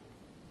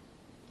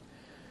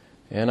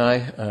 And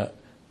I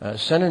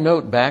sent a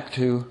note back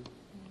to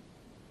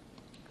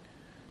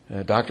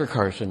Dr.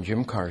 Carson,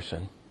 Jim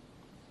Carson.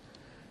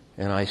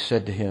 And I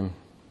said to him,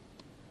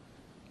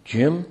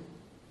 "Jim,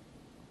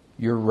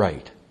 you're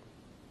right.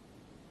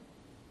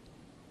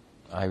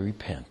 I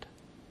repent.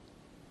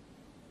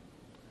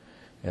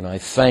 And I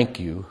thank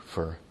you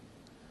for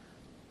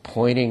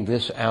pointing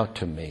this out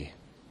to me."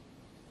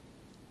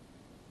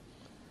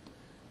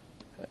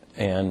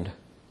 And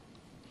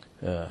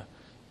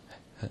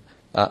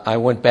I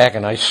went back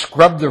and I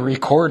scrubbed the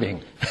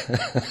recording.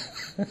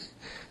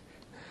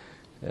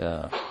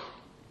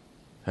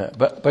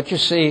 But you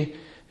see,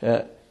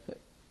 the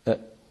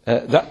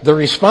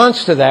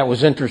response to that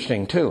was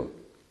interesting too.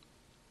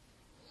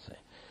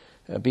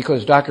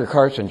 Because Dr.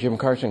 Carson, Jim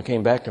Carson,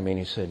 came back to me and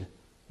he said,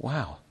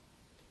 "Wow,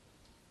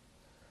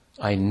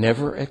 I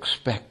never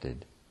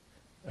expected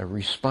a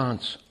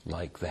response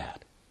like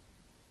that."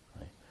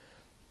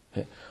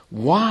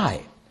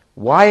 Why?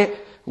 Why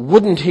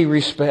wouldn't he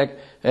expect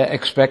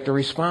a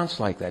response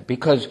like that?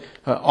 Because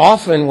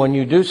often when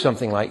you do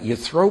something like, you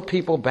throw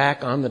people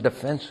back on the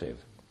defensive.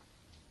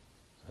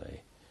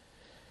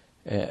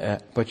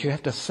 But you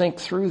have to think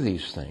through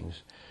these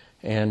things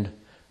and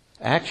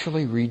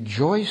actually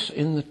rejoice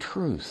in the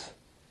truth,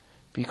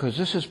 because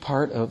this is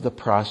part of the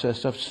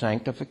process of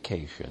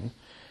sanctification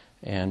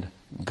and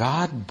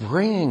God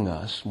bringing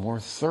us more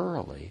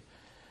thoroughly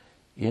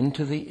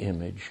into the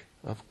image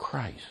of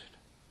Christ.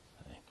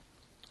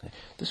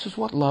 This is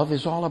what love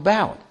is all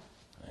about.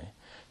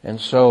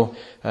 And so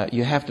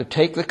you have to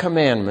take the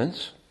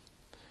commandments,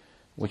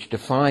 which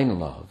define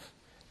love,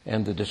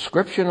 and the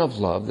description of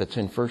love that's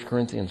in 1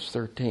 Corinthians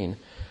 13,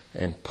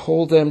 and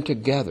pull them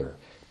together.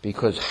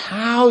 Because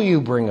how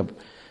you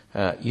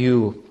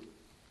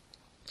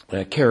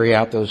carry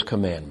out those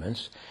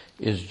commandments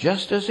is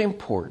just as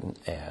important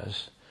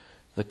as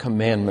the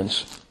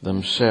commandments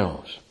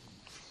themselves.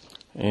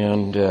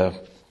 And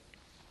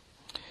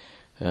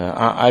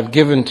I've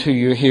given to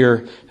you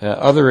here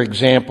other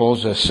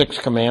examples, the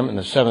sixth commandment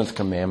and the seventh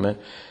commandment,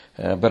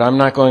 but I'm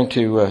not going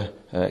to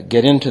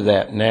get into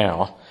that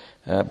now.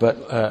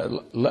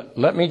 But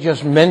let me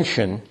just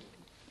mention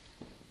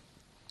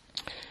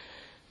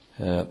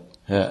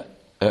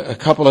a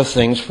couple of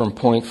things from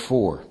point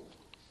 4.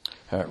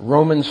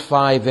 Romans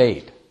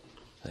 5:8.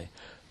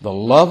 The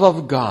love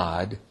of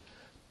God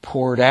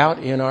poured out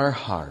in our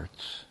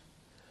hearts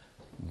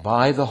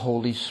by the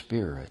Holy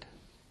Spirit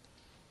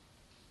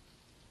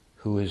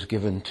who is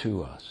given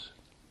to us.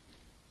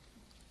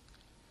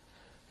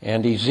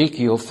 And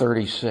Ezekiel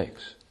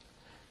 36,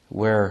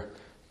 where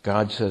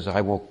God says,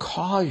 I will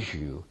cause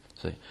you,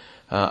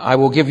 I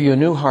will give you a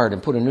new heart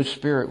and put a new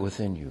spirit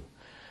within you.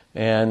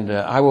 And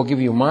I will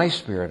give you my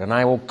spirit, and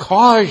I will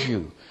cause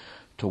you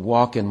to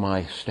walk in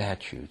my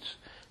statutes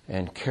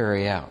and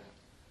carry out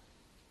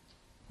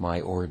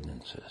my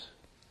ordinances.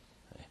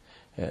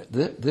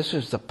 This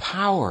is the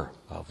power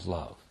of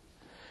love.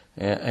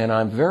 And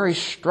I'm very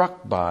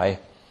struck by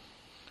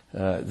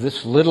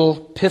this little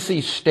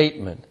pithy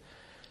statement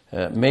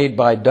made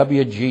by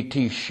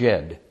W.G.T.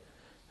 Shedd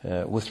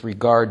with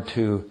regard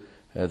to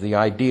the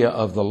idea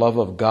of the love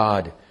of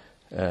God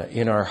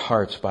in our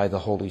hearts by the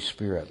Holy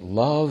Spirit.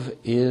 Love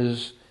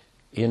is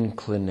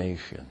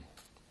inclination.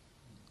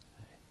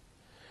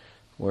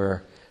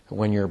 Where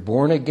when you're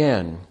born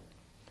again,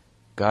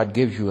 God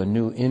gives you a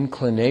new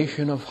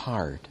inclination of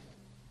heart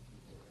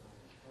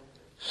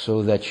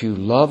so that you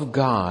love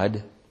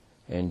God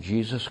and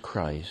Jesus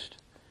Christ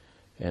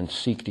and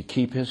seek to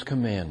keep His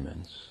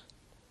commandments.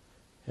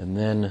 And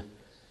then,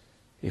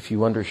 if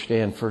you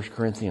understand 1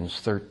 Corinthians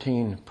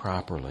 13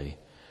 properly,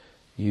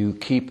 you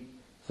keep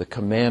the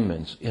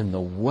commandments in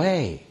the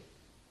way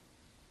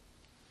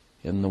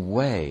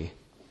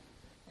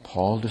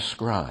Paul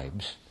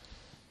describes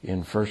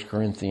in 1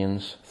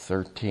 Corinthians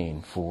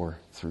 13, 4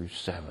 through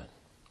 7.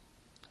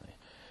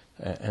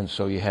 And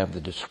so you have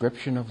the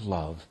description of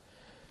love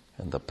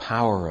and the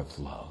power of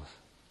love.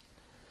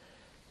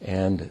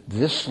 And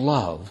this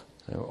love,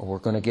 we're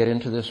going to get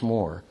into this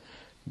more,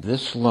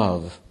 this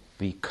love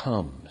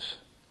becomes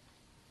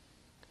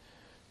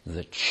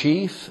the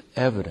chief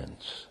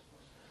evidence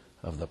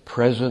of the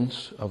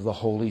presence of the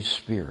Holy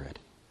Spirit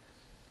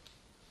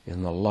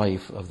in the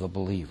life of the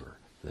believer.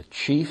 The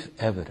chief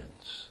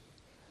evidence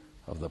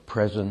of the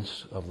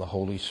presence of the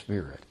Holy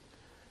Spirit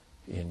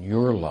in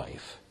your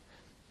life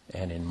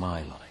and in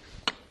my life.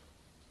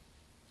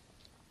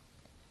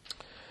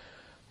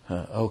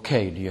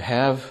 Okay, do you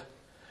have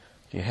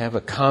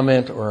a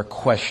comment or a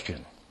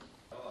question?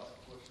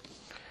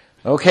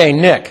 Okay,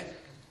 Nick.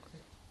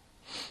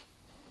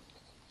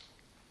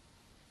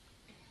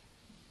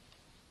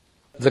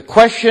 The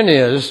question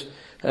is,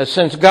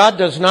 since God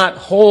does not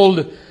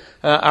hold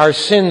our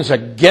sins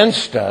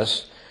against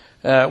us,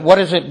 what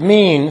does it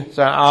mean?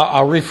 So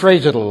I'll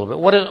rephrase it a little bit.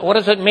 What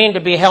does it mean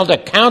to be held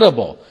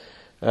accountable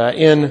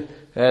in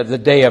the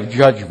day of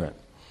judgment?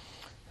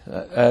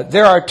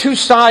 There are two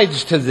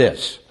sides to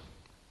this.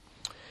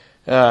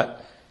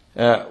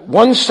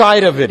 One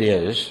side of it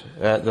is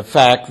the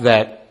fact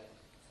that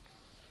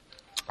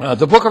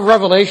the book of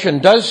Revelation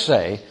does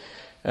say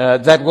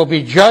that we'll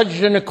be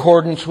judged in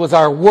accordance with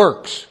our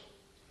works,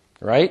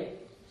 right?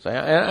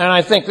 And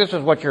I think this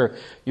is what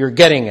you're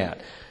getting at.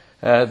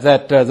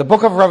 That the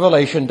book of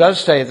Revelation does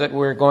say that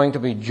we're going to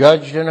be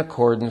judged in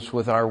accordance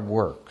with our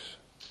works.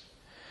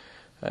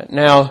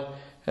 Now,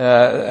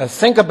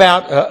 think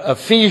about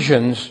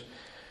Ephesians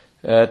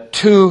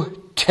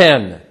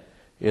 2:10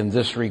 in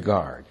this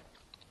regard.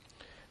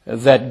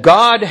 That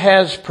God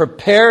has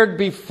prepared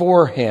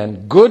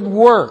beforehand good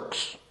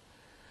works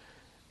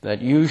that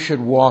you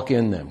should walk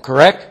in them.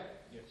 Correct?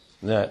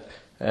 Yes.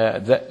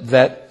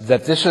 That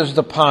this is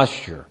the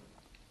posture.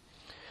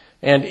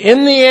 And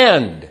in the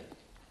end,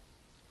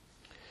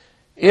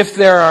 if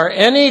there are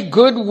any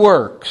good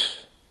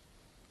works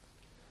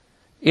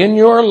in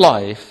your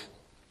life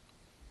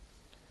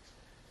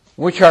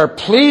which are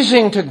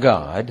pleasing to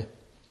God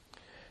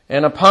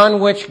and upon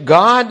which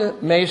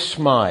God may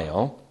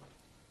smile,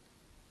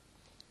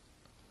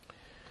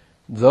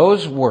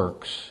 those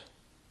works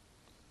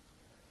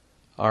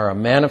are a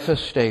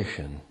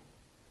manifestation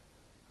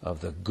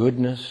of the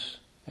goodness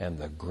and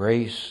the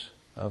grace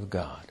of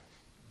God.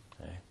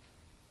 Okay?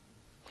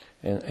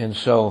 And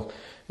so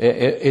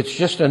it's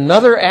just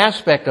another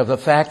aspect of the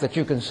fact that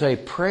you can say,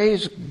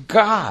 praise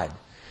God.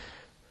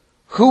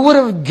 Who would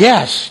have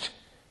guessed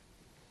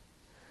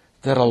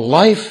that a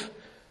life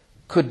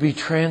could be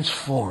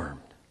transformed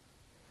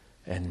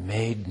and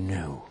made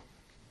new?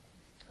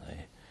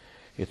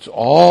 It's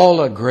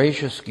all a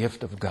gracious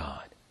gift of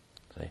God.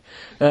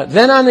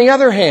 Then on the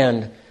other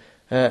hand,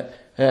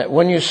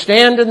 when you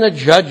stand in the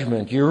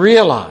judgment, you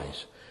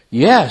realize,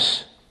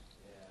 yes,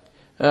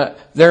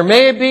 there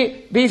may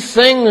be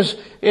things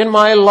in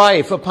my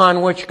life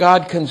upon which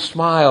God can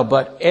smile,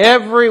 but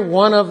every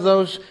one of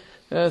those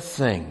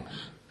things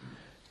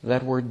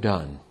that were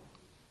done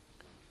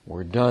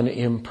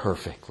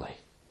imperfectly.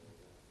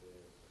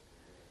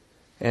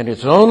 And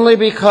it's only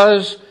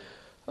because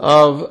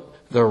of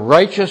the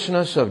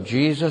righteousness of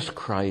Jesus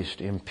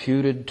Christ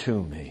imputed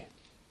to me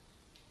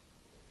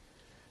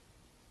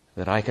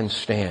that I can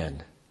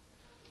stand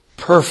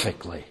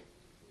perfectly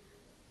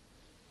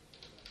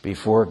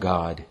before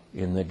God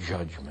in the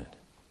judgment.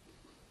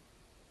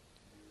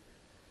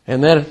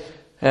 And then,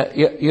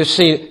 you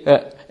see,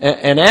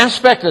 an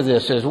aspect of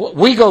this is,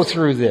 we go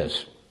through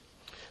this.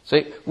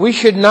 See, we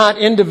should not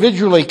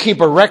individually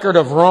keep a record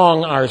of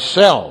wrong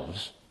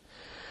ourselves,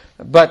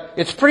 but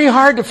it's pretty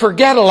hard to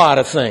forget a lot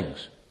of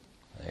things.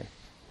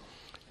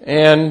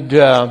 And,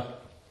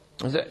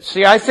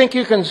 see, I think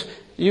you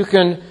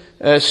can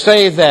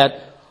say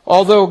that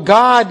although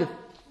God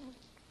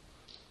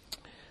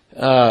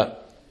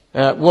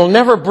will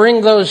never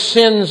bring those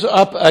sins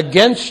up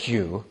against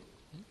you,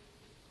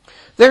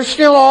 they're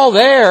still all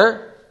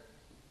there.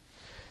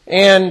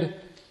 And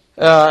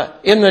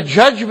in the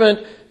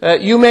judgment,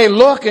 you may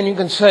look and you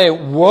can say,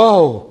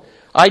 whoa,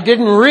 I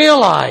didn't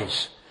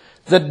realize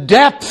the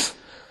depth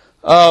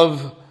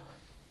of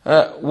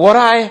what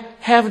I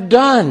have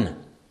done.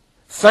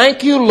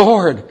 Thank you,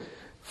 Lord,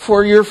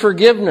 for your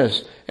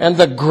forgiveness and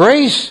the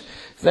grace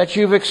that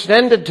you've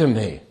extended to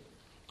me.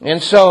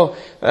 And so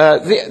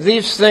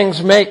these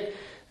things make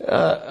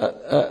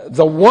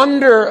the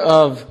wonder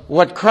of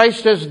what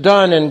Christ has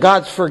done and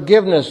God's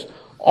forgiveness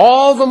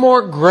all the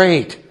more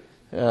great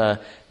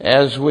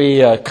as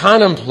we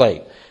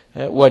contemplate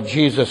what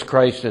Jesus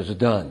Christ has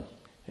done.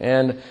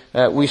 And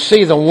we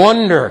see the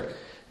wonder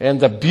and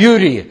the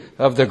beauty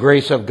of the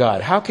grace of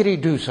God. How could He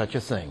do such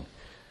a thing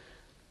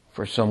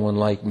for someone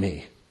like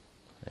me?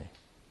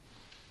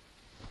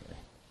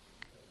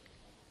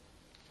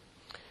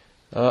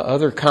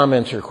 Other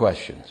comments or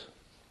questions?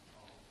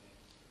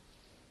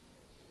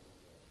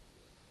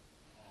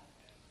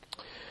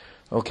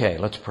 Okay,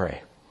 let's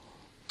pray.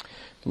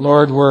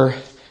 Lord, we're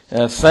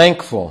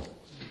thankful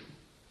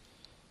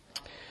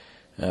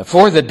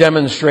for the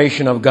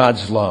demonstration of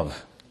God's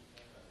love.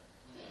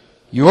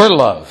 Your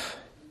love,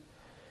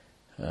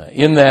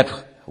 in that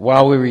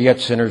while we were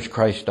yet sinners,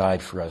 Christ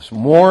died for us.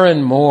 More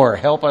and more,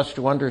 help us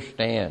to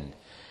understand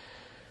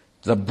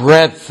the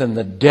breadth and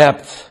the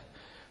depth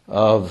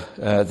of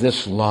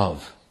this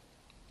love.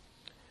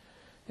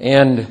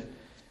 And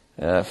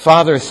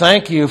Father,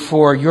 thank you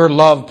for your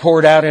love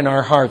poured out in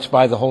our hearts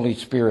by the Holy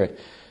Spirit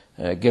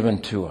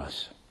given to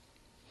us.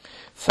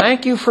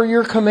 Thank you for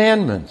your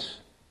commandments,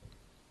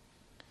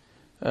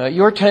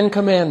 your 10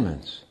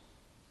 commandments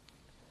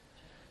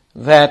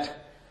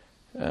that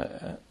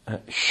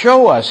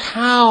show us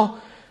how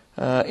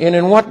and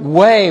in what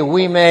way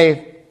we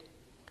may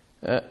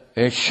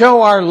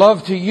show our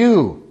love to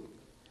you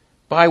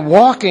by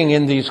walking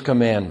in these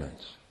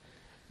commandments.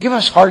 Give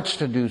us hearts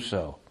to do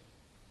so.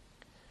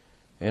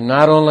 And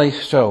not only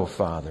so,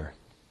 Father,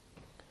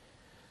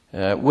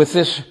 with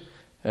this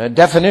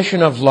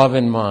definition of love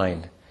in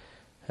mind,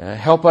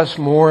 help us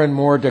more and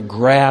more to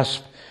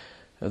grasp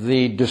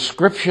the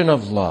description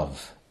of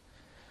love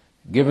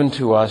given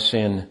to us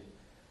in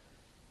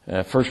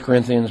 1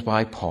 Corinthians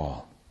by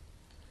Paul,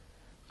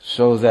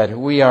 so that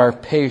we are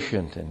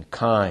patient and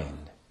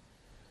kind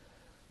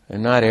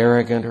and not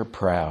arrogant or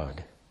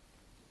proud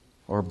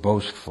or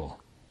boastful,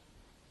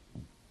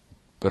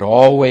 but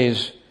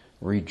always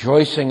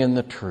rejoicing in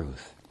the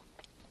truth.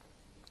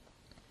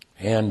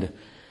 And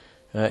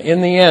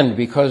in the end,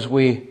 because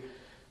we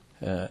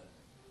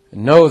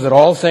know that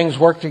all things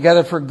work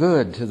together for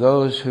good to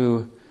those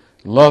who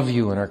love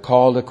you and are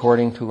called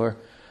according to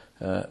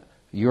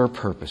your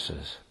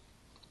purposes,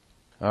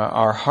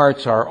 our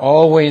hearts are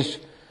always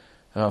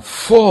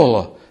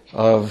full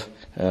of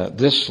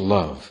this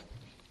love,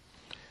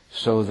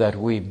 so that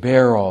we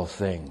bear all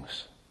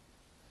things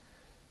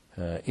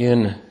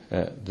in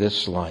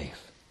this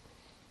life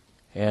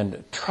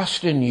and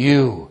trust in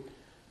you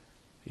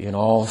in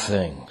all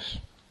things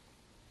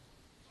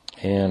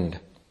and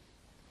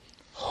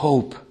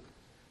hope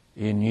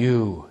in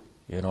you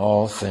in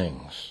all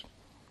things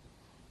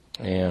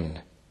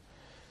and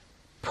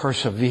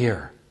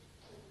persevere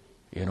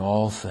in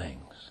all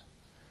things,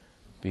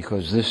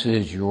 because this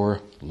is your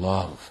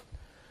love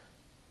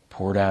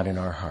poured out in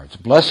our hearts.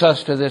 Bless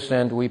us to this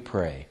end, we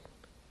pray.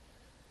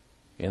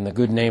 In the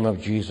good name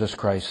of Jesus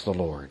Christ the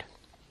Lord.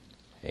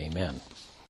 Amen.